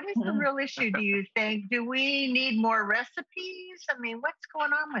what is the real issue, do you think? Do we need more recipes? I mean, what's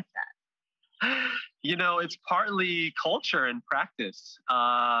going on with that? It's partly culture and practice.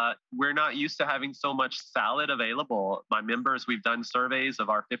 We're not used to having so much salad available. My members, we've done surveys of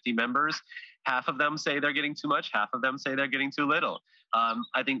our 50 members. Half of them say they're getting too much. Half of them say they're getting too little.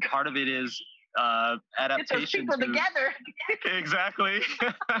 I think part of it is adaptation. Get those people together. Exactly.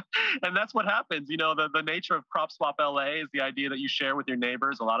 And that's what happens. The nature of Crop Swap L.A. is the idea that you share with your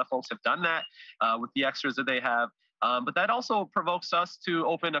neighbors. A lot of folks have done that with the extras that they have. But that also provokes us to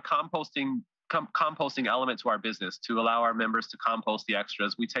open a composting element to our business, to allow our members to compost the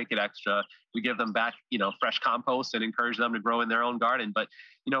extras. We take it extra, we give them back, fresh compost, and encourage them to grow in their own garden. But,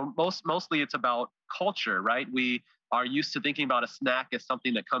 mostly it's about culture, right? We are used to thinking about a snack as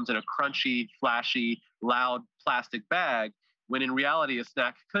something that comes in a crunchy, flashy, loud plastic bag, when in reality, a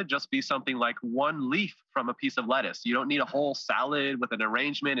snack could just be something like one leaf from a piece of lettuce. You don't need a whole salad with an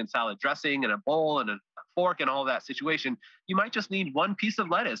arrangement and salad dressing and a bowl and a fork and all that situation. You might just need one piece of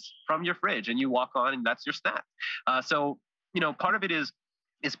lettuce from your fridge and you walk on and that's your snack. So, part of it is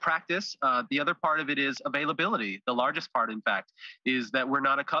practice. The other part of it is availability. The largest part, in fact, is that we're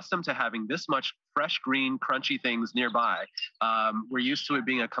not accustomed to having this much fresh, green, crunchy things nearby. We're used to it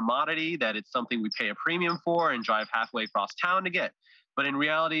being a commodity, that it's something we pay a premium for and drive halfway across town to get. But in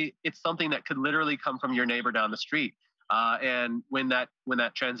reality, it's something that could literally come from your neighbor down the street. And when that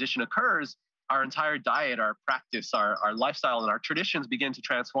transition occurs, our entire diet, our practice, our lifestyle, and our traditions begin to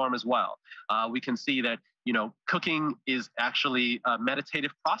transform as well. We can see that cooking is actually a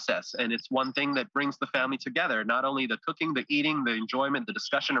meditative process, and it's one thing that brings the family together. Not only the cooking, the eating, the enjoyment, the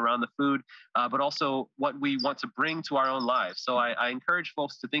discussion around the food, but also what we want to bring to our own lives. So I encourage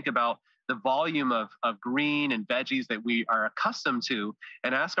folks to think about the volume of green and veggies that we are accustomed to,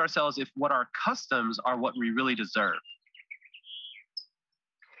 and ask ourselves if what our customs are what we really deserve.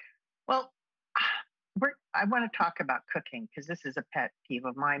 Well, I want to talk about cooking because this is a pet peeve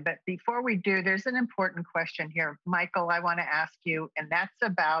of mine. But before we do, there's an important question here, Michael, I want to ask you, and that's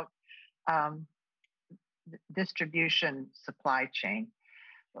about distribution supply chain.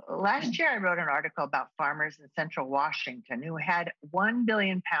 Last year, I wrote an article about farmers in central Washington who had 1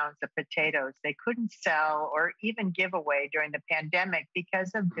 billion pounds of potatoes they couldn't sell or even give away during the pandemic because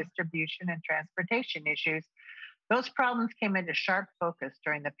of distribution and transportation issues. Those problems came into sharp focus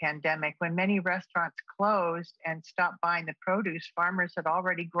during the pandemic when many restaurants closed and stopped buying the produce farmers had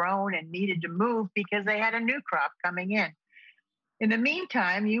already grown and needed to move because they had a new crop coming in. In the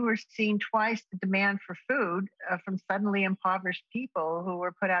meantime, you were seeing twice the demand for food from suddenly impoverished people who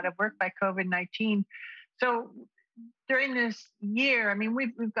were put out of work by COVID-19. So during this year, I mean,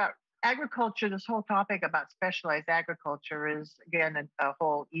 we've got agriculture. This whole topic about specialized agriculture is, again, a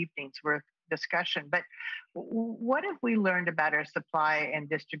whole evening's worth discussion. But what have we learned about our supply and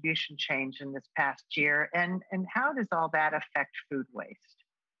distribution change in this past year, and how does all that affect food waste?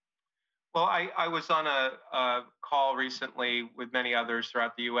 Well, I was on a call recently with many others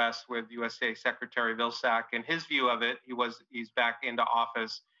throughout the U.S. with USA Secretary Vilsack, and his view of it, he's back into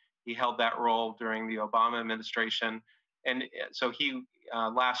office. He held that role during the Obama administration. And so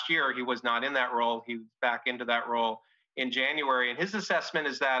last year, he was not in that role. He was back into that role in January. And his assessment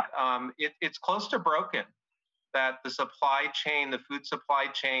is that it's close to broken, that the supply chain, the food supply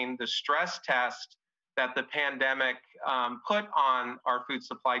chain, the stress test that the pandemic put on our food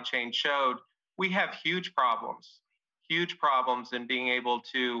supply chain showed we have huge problems in being able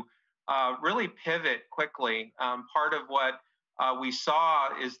to really pivot quickly. Part of what we saw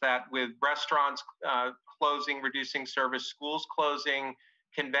is that with restaurants closing, reducing service, schools closing,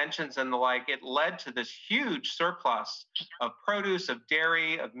 conventions and the like, it led to this huge surplus of produce, of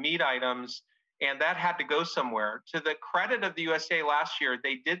dairy, of meat items, and that had to go somewhere. To the credit of the USA last year,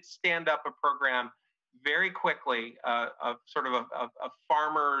 they did stand up a program very quickly, of sort of a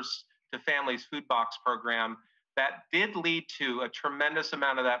farmers to families food box program that did lead to a tremendous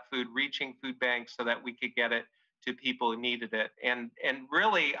amount of that food reaching food banks so that we could get it to people who needed it. And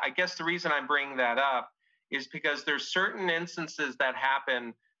really, I guess the reason I'm bringing that up is because there's certain instances that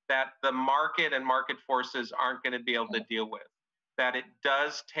happen that the market and market forces aren't going to be able to deal with. That it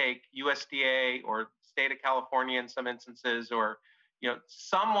does take USDA or state of California in some instances, or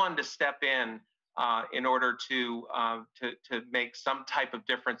someone to step in order to make some type of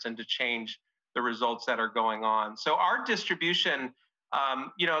difference and to change the results that are going on. So our distribution,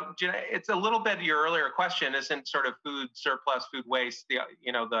 it's a little bit your earlier question, isn't sort of food surplus, food waste, the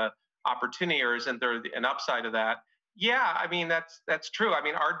opportunity, or isn't there an upside of that? Yeah, I mean, that's true. I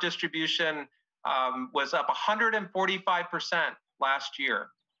mean, our distribution was up 145% last year,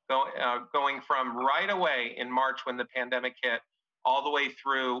 going from right away in March when the pandemic hit all the way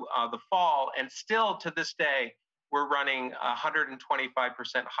through the fall. And still to this day, we're running 125%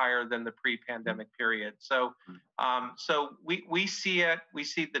 higher than the pre-pandemic period. So, we see it. We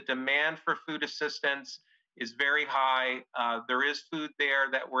see the demand for food assistance is very high. There is food there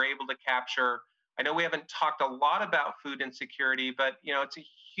that we're able to capture. I know we haven't talked a lot about food insecurity, but it's a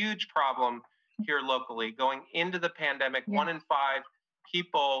huge problem here locally. Going into the pandemic, 1 in 5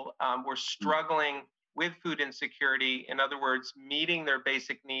 people were struggling with food insecurity. In other words, meeting their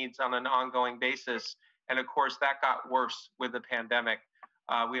basic needs on an ongoing basis. And of course, that got worse with the pandemic.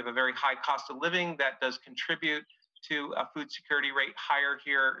 We have a very high cost of living that does contribute to a food security rate higher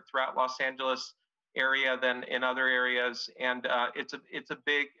here throughout Los Angeles area than in other areas. And it's a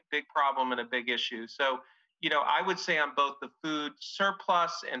big problem and a big issue. So, I would say on both the food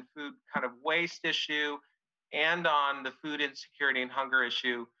surplus and food kind of waste issue, and on the food insecurity and hunger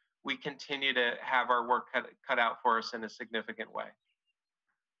issue, we continue to have our work cut out for us in a significant way.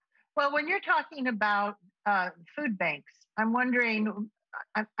 Well, when you're talking about food banks, I'm wondering.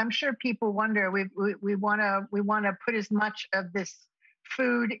 I'm sure people wonder. We want to put as much of this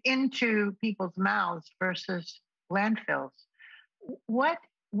food into people's mouths versus landfills. What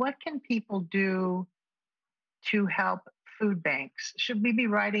can people do to help food banks? Should we be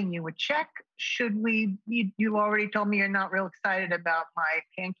writing you a check? Should we? You already told me you're not real excited about my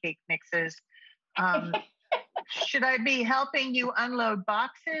pancake mixes. Should I be helping you unload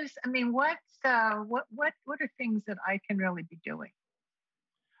boxes? I mean, what are things that I can really be doing?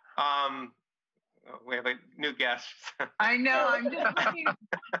 We have a new guest. I know. I'm just looking.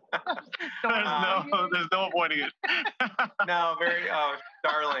 There's no avoiding it. No, very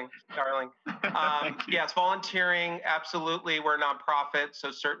darling. Yes, volunteering, absolutely. We're a nonprofit, so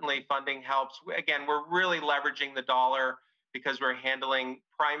certainly funding helps. Again, we're really leveraging the dollar because we're handling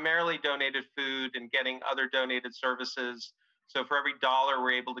primarily donated food and getting other donated services. So for every dollar,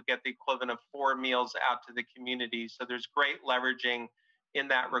 we're able to get the equivalent of 4 meals out to the community. So there's great leveraging in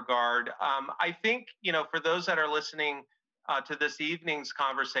that regard. I think, for those that are listening to this evening's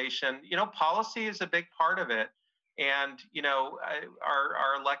conversation, policy is a big part of it. And,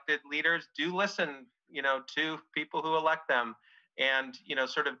 our elected leaders do listen, to people who elect them, and,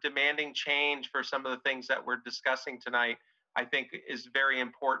 sort of demanding change for some of the things that we're discussing tonight, I think is very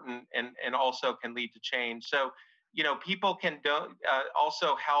important and also can lead to change. So, people can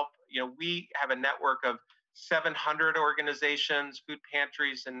also help. We have a network of 700 organizations, food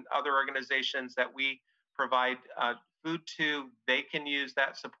pantries, and other organizations that we provide food to. They can use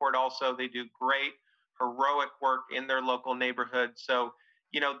that support also. They do great, heroic work in their local neighborhood. So,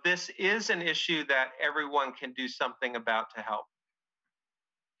 this is an issue that everyone can do something about to help.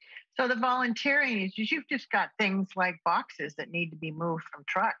 So the volunteering is you've just got things like boxes that need to be moved from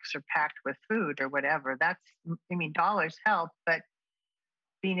trucks or packed with food or whatever. Dollars help, but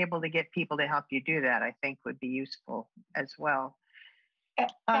being able to get people to help you do that, I think, would be useful as well. And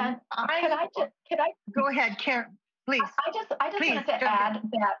could I go ahead, Karen, please? I just wanted to add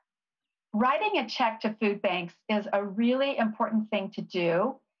that writing a check to food banks is a really important thing to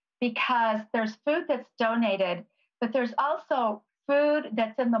do, because there's food that's donated, but there's also food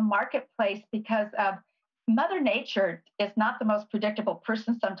that's in the marketplace because of Mother Nature is not the most predictable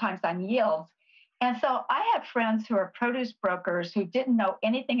person sometimes on yields. And so I have friends who are produce brokers who didn't know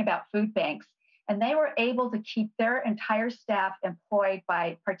anything about food banks, and they were able to keep their entire staff employed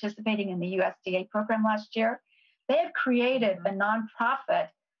by participating in the USDA program last year. They have created a nonprofit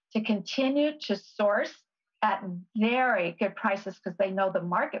to continue to source at very good prices because they know the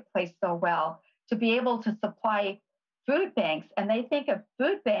marketplace so well, to be able to supply food banks. And they think of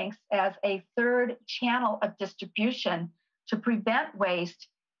food banks as a third channel of distribution to prevent waste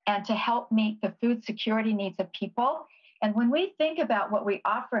and to help meet the food security needs of people. And when we think about what we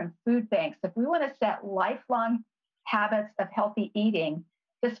offer in food banks, if we want to set lifelong habits of healthy eating,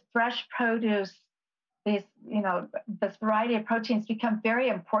 this fresh produce, this variety of proteins become very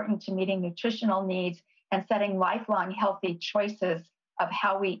important to meeting nutritional needs and setting lifelong healthy choices of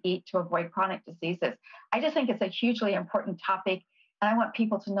how we eat to avoid chronic diseases. I just think it's a hugely important topic, and I want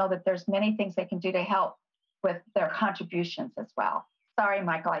people to know that there's many things they can do to help with their contributions as well. Sorry,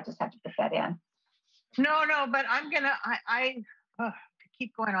 Michael, I just had to put that in. No, but I'm gonna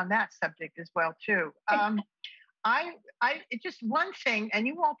keep going on that subject as well too. Just one thing, and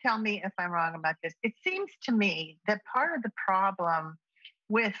you won't tell me if I'm wrong about this. It seems to me that part of the problem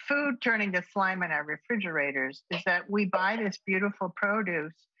with food turning to slime in our refrigerators is that we buy this beautiful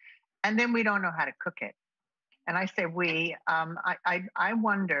produce and then we don't know how to cook it. And I say we, I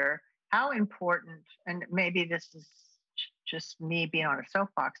wonder how important, and maybe this is just me being on a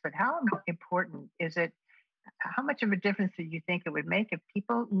soapbox, but how important is it? How much of a difference do you think it would make if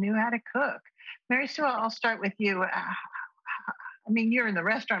people knew how to cook? Mary Sue, I'll start with you. I mean, you're in the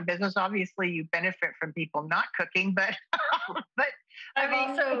restaurant business. Obviously, you benefit from people not cooking, but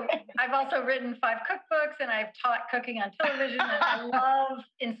I've also written 5 cookbooks, and I've taught cooking on television, and I love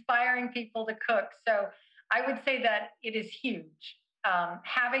inspiring people to cook. So I would say that it is huge.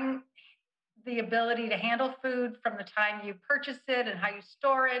 Having the ability to handle food from the time you purchase it and how you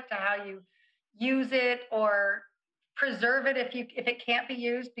store it to how you use it or preserve it if it can't be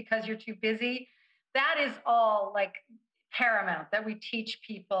used because you're too busy. That is all like paramount, that we teach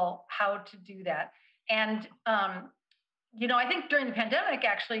people how to do that. And, I think during the pandemic,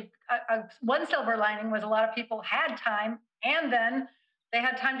 actually, one silver lining was a lot of people had time, and then they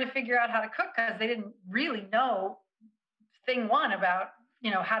had time to figure out how to cook because they didn't really know thing one about,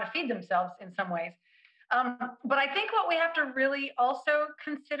 how to feed themselves in some ways. But I think what we have to really also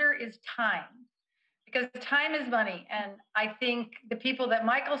consider is time, because time is money. And I think the people that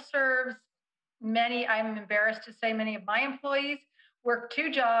Michael serves, I'm embarrassed to say, many of my employees work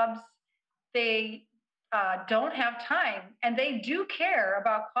 2 jobs. They don't have time, and they do care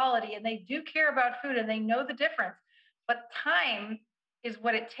about quality, and they do care about food, and they know the difference. But time is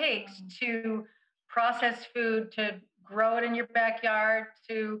what it takes to process food, to grow it in your backyard,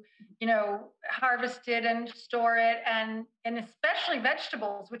 to harvest it and store it, and especially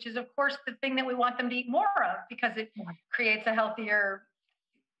vegetables, which is of course the thing that we want them to eat more of, because it creates a healthier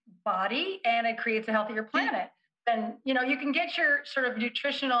body and it creates a healthier planet. And you can get your sort of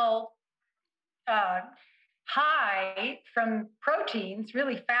nutritional high from proteins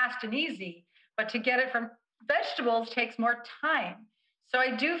really fast and easy, but to get it from vegetables takes more time. So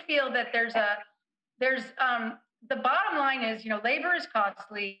I do feel that there's the bottom line is, labor is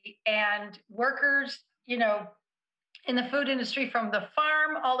costly, and workers, in the food industry, from the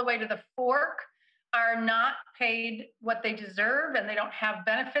farm all the way to the fork, are not paid what they deserve, and they don't have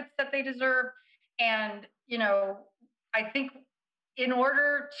benefits that they deserve. And, I think in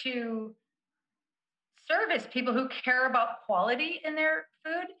order to service people who care about quality in their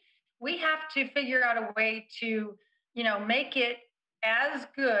food, we have to figure out a way to, make it as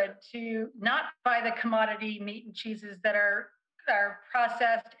good, to not buy the commodity meat and cheeses that are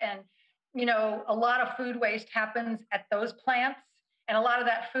processed. And, a lot of food waste happens at those plants. And a lot of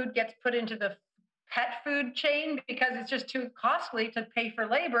that food gets put into the pet food chain because it's just too costly to pay for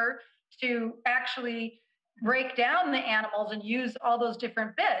labor to actually break down the animals and use all those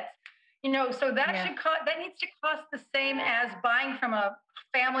different bits. So that that needs to cost the same as buying from a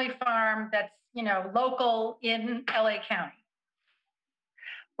family farm that's, local in LA County.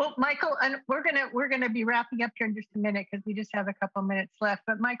 Well, Michael, and we're gonna be wrapping up here in just a minute because we just have a couple minutes left.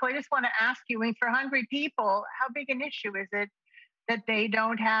 But Michael, I just want to ask you, for hungry people, how big an issue is it that they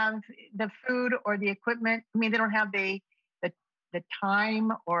don't have the food or the equipment? They don't have the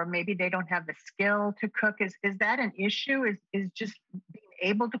time, or maybe they don't have the skill to cook. Is that an issue? Is just being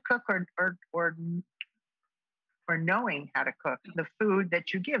able to cook, or knowing how to cook the food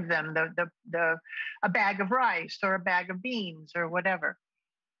that you give them, a bag of rice or a bag of beans or whatever?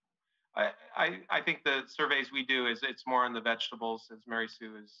 I think the surveys we do is it's more on the vegetables, as Mary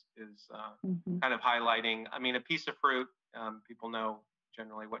Sue is kind of highlighting. A piece of fruit, people know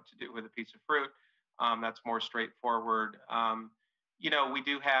generally what to do with a piece of fruit. That's more straightforward. We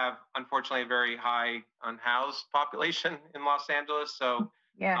do have, unfortunately, a very high unhoused population in Los Angeles. So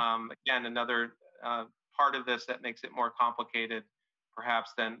again, another part of this that makes it more complicated,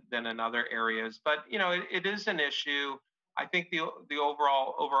 perhaps, than in other areas. But it is an issue. I think the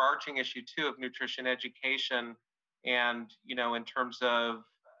overall overarching issue too of nutrition education, and in terms of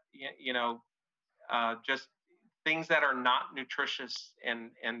just things that are not nutritious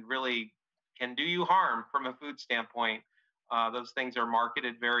and really can do you harm from a food standpoint. Those things are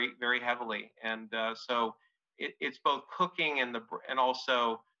marketed very, very heavily, and so it's both cooking and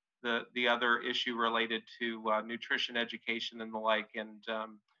also the other issue related to nutrition education and the like, and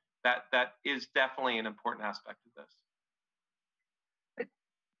that is definitely an important aspect of this.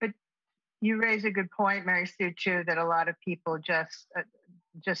 But you raise a good point, Mary Sue, too, that a lot of people just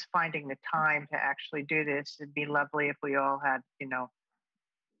finding the time to actually do this. It'd be lovely if we all had,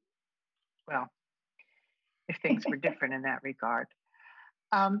 if things were different in that regard.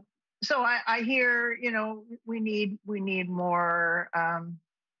 So I hear, we need more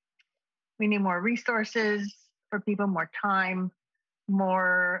resources for people, more time,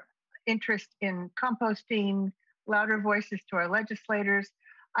 more interest in composting, louder voices to our legislators.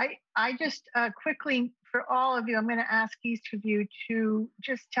 I just quickly, for all of you, I'm going to ask each of you to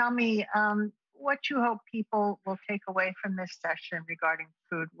just tell me what you hope people will take away from this session regarding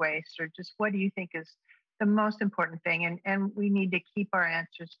food waste, or just what do you think is the most important thing? And we need to keep our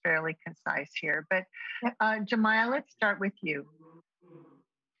answers fairly concise here. But Jamiah, let's start with you.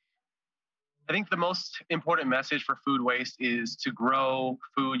 I think the most important message for food waste is to grow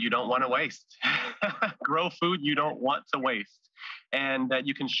food you don't want to waste. Grow food you don't want to waste, and that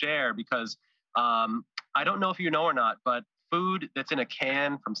you can share, because I don't know if you know or not, but food that's in a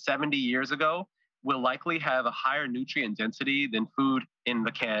can from 70 years ago will likely have a higher nutrient density than food in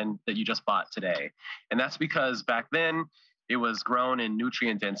the can that you just bought today. And that's because back then it was grown in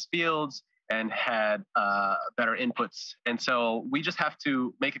nutrient-dense fields and had better inputs. And so we just have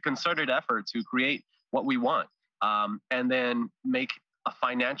to make a concerted effort to create what we want, and then make a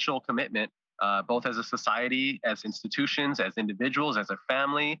financial commitment, both as a society, as institutions, as individuals, as a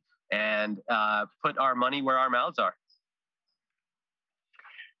family, and put our money where our mouths are.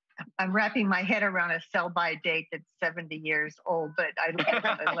 I'm wrapping my head around a sell-by date that's 70 years old, but I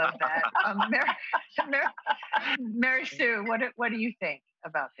love that. Mary Sue, what do you think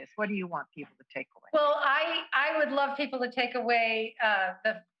about this? What do you want people to take away? Well, I would love people to take away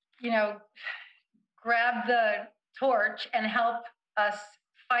grab the torch and help us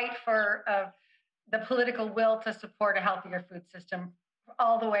fight for the political will to support a healthier food system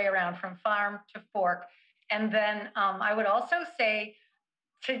all the way around, from farm to fork. And then I would also say,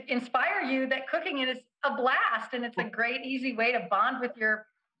 to inspire you, that cooking is a blast, and it's a great, easy way to bond with your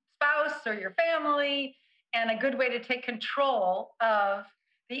spouse or your family, and a good way to take control of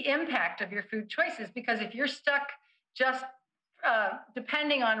the impact of your food choices. Because if you're stuck just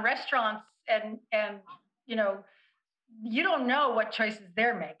depending on restaurants and you don't know what choices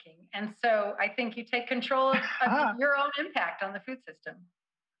they're making. And so I think you take control of your own impact on the food system.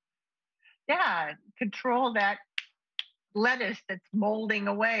 Yeah, control that lettuce that's molding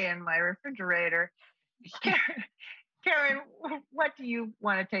away in my refrigerator. Karen, what do you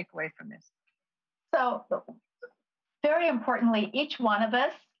want to take away from this? So, very importantly, each one of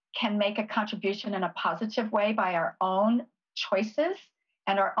us can make a contribution in a positive way by our own choices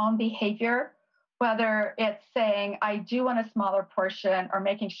and our own behavior, whether it's saying, I do want a smaller portion, or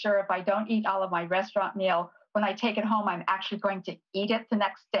making sure if I don't eat all of my restaurant meal, when I take it home, I'm actually going to eat it the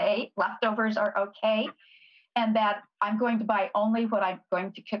next day. Leftovers are okay. And that I'm going to buy only what I'm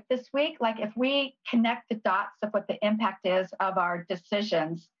going to cook this week. Like, if we connect the dots of what the impact is of our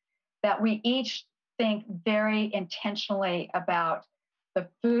decisions, that we each think very intentionally about the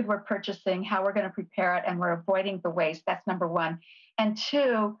food we're purchasing, how we're going to prepare it, and we're avoiding the waste. That's number one. And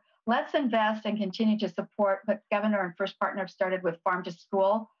two, let's invest and continue to support what Governor and First Partner have started with Farm to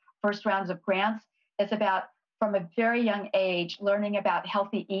School, first rounds of grants. It's about, from a very young age, learning about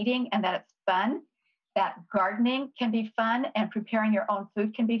healthy eating and that it's fun, that gardening can be fun, and preparing your own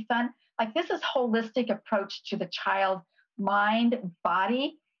food can be fun. Like, this is holistic approach to the child mind,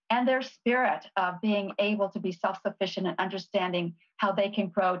 body, and their spirit of being able to be self-sufficient and understanding how they can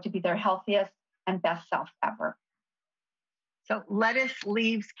grow to be their healthiest and best self ever. So lettuce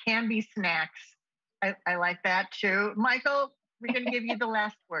leaves can be snacks. I like that too. Michael, we're going to give you the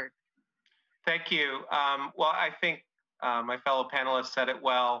last word. Thank you. Well, I think my fellow panelists said it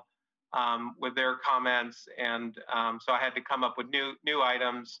well with their comments, and so I had to come up with new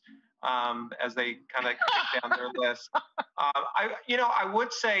items as they kind of kick down their list. I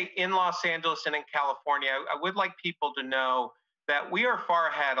would say in Los Angeles and in California, I would like people to know that we are far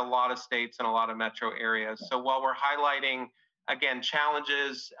ahead a lot of states and a lot of metro areas. So while we're highlighting, again,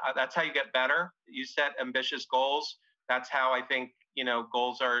 challenges, that's how you get better. You set ambitious goals. That's how I think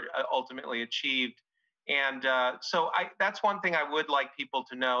goals are ultimately achieved. And so that's one thing I would like people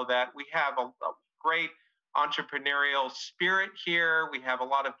to know, that we have a great entrepreneurial spirit here. We have a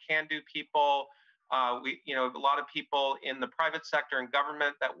lot of can-do people. A lot of people in the private sector and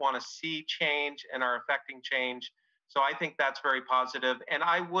government that want to see change and are affecting change. So I think that's very positive. And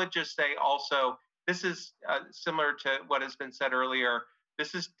I would just say also, this is similar to what has been said earlier.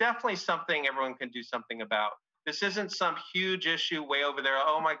 This is definitely something everyone can do something about. This isn't some huge issue way over there.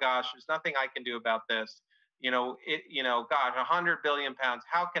 Oh my gosh, there's nothing I can do about this. God, 100 billion pounds.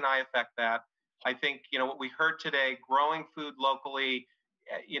 How can I affect that? I think, what we heard today, growing food locally,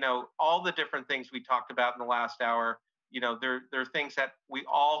 all the different things we talked about in the last hour, there are things that we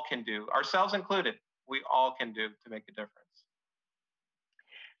all can do, ourselves included, we all can do to make a difference.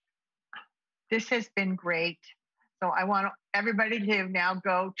 This has been great. So I want everybody to now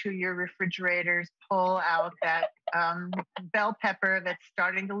go to your refrigerators, pull out that bell pepper that's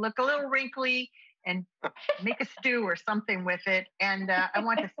starting to look a little wrinkly, and make a stew or something with it. And I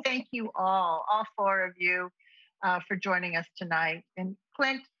want to thank you all four of you, for joining us tonight. And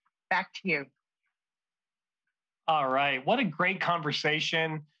Clint, back to you. All right. What a great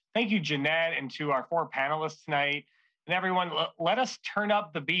conversation. Thank you, Jeanette, and to our four panelists tonight. And everyone, let us turn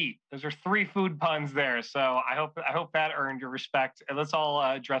up the beat. Those are 3 food puns there. So I hope that earned your respect. And let's all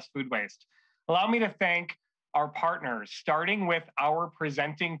address food waste. Allow me to thank our partners, starting with our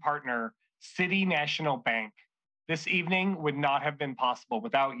presenting partner, City National Bank. This evening would not have been possible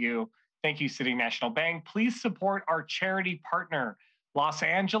without you. Thank you, City National Bank. Please support our charity partner, Los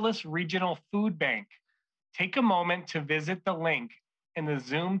Angeles Regional Food Bank. Take a moment to visit the link in the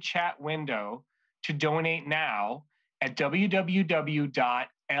Zoom chat window to donate now at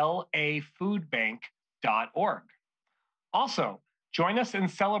www.lafoodbank.org. Also, join us in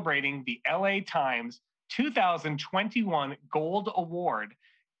celebrating the LA Times 2021 Gold Award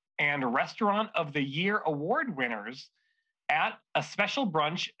and Restaurant of the Year Award winners at a special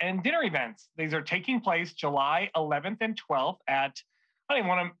brunch and dinner events. These are taking place July 11th and 12th at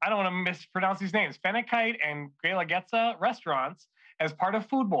I don't want to mispronounce these names, Fenekite and Grelagetza restaurants as part of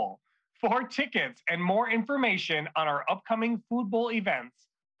Food Bowl. For tickets and more information on our upcoming Food Bowl events,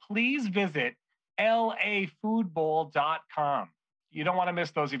 please visit lafoodbowl.com. You don't want to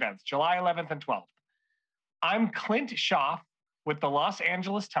miss those events, July 11th and 12th. I'm Clint Schaff with the Los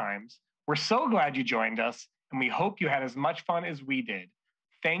Angeles Times. We're so glad you joined us, and we hope you had as much fun as we did.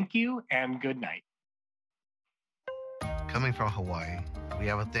 Thank you and good night. Coming from Hawaii, we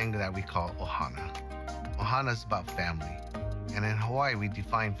have a thing that we call ohana. Ohana is about family. And in Hawaii, we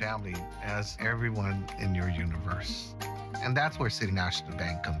define family as everyone in your universe. And that's where City National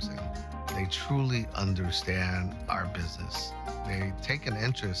Bank comes in. They truly understand our business. They take an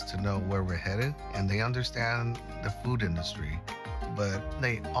interest to know where we're headed, and they understand the food industry. But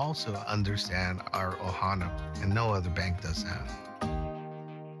they also understand our ohana, and no other bank does that.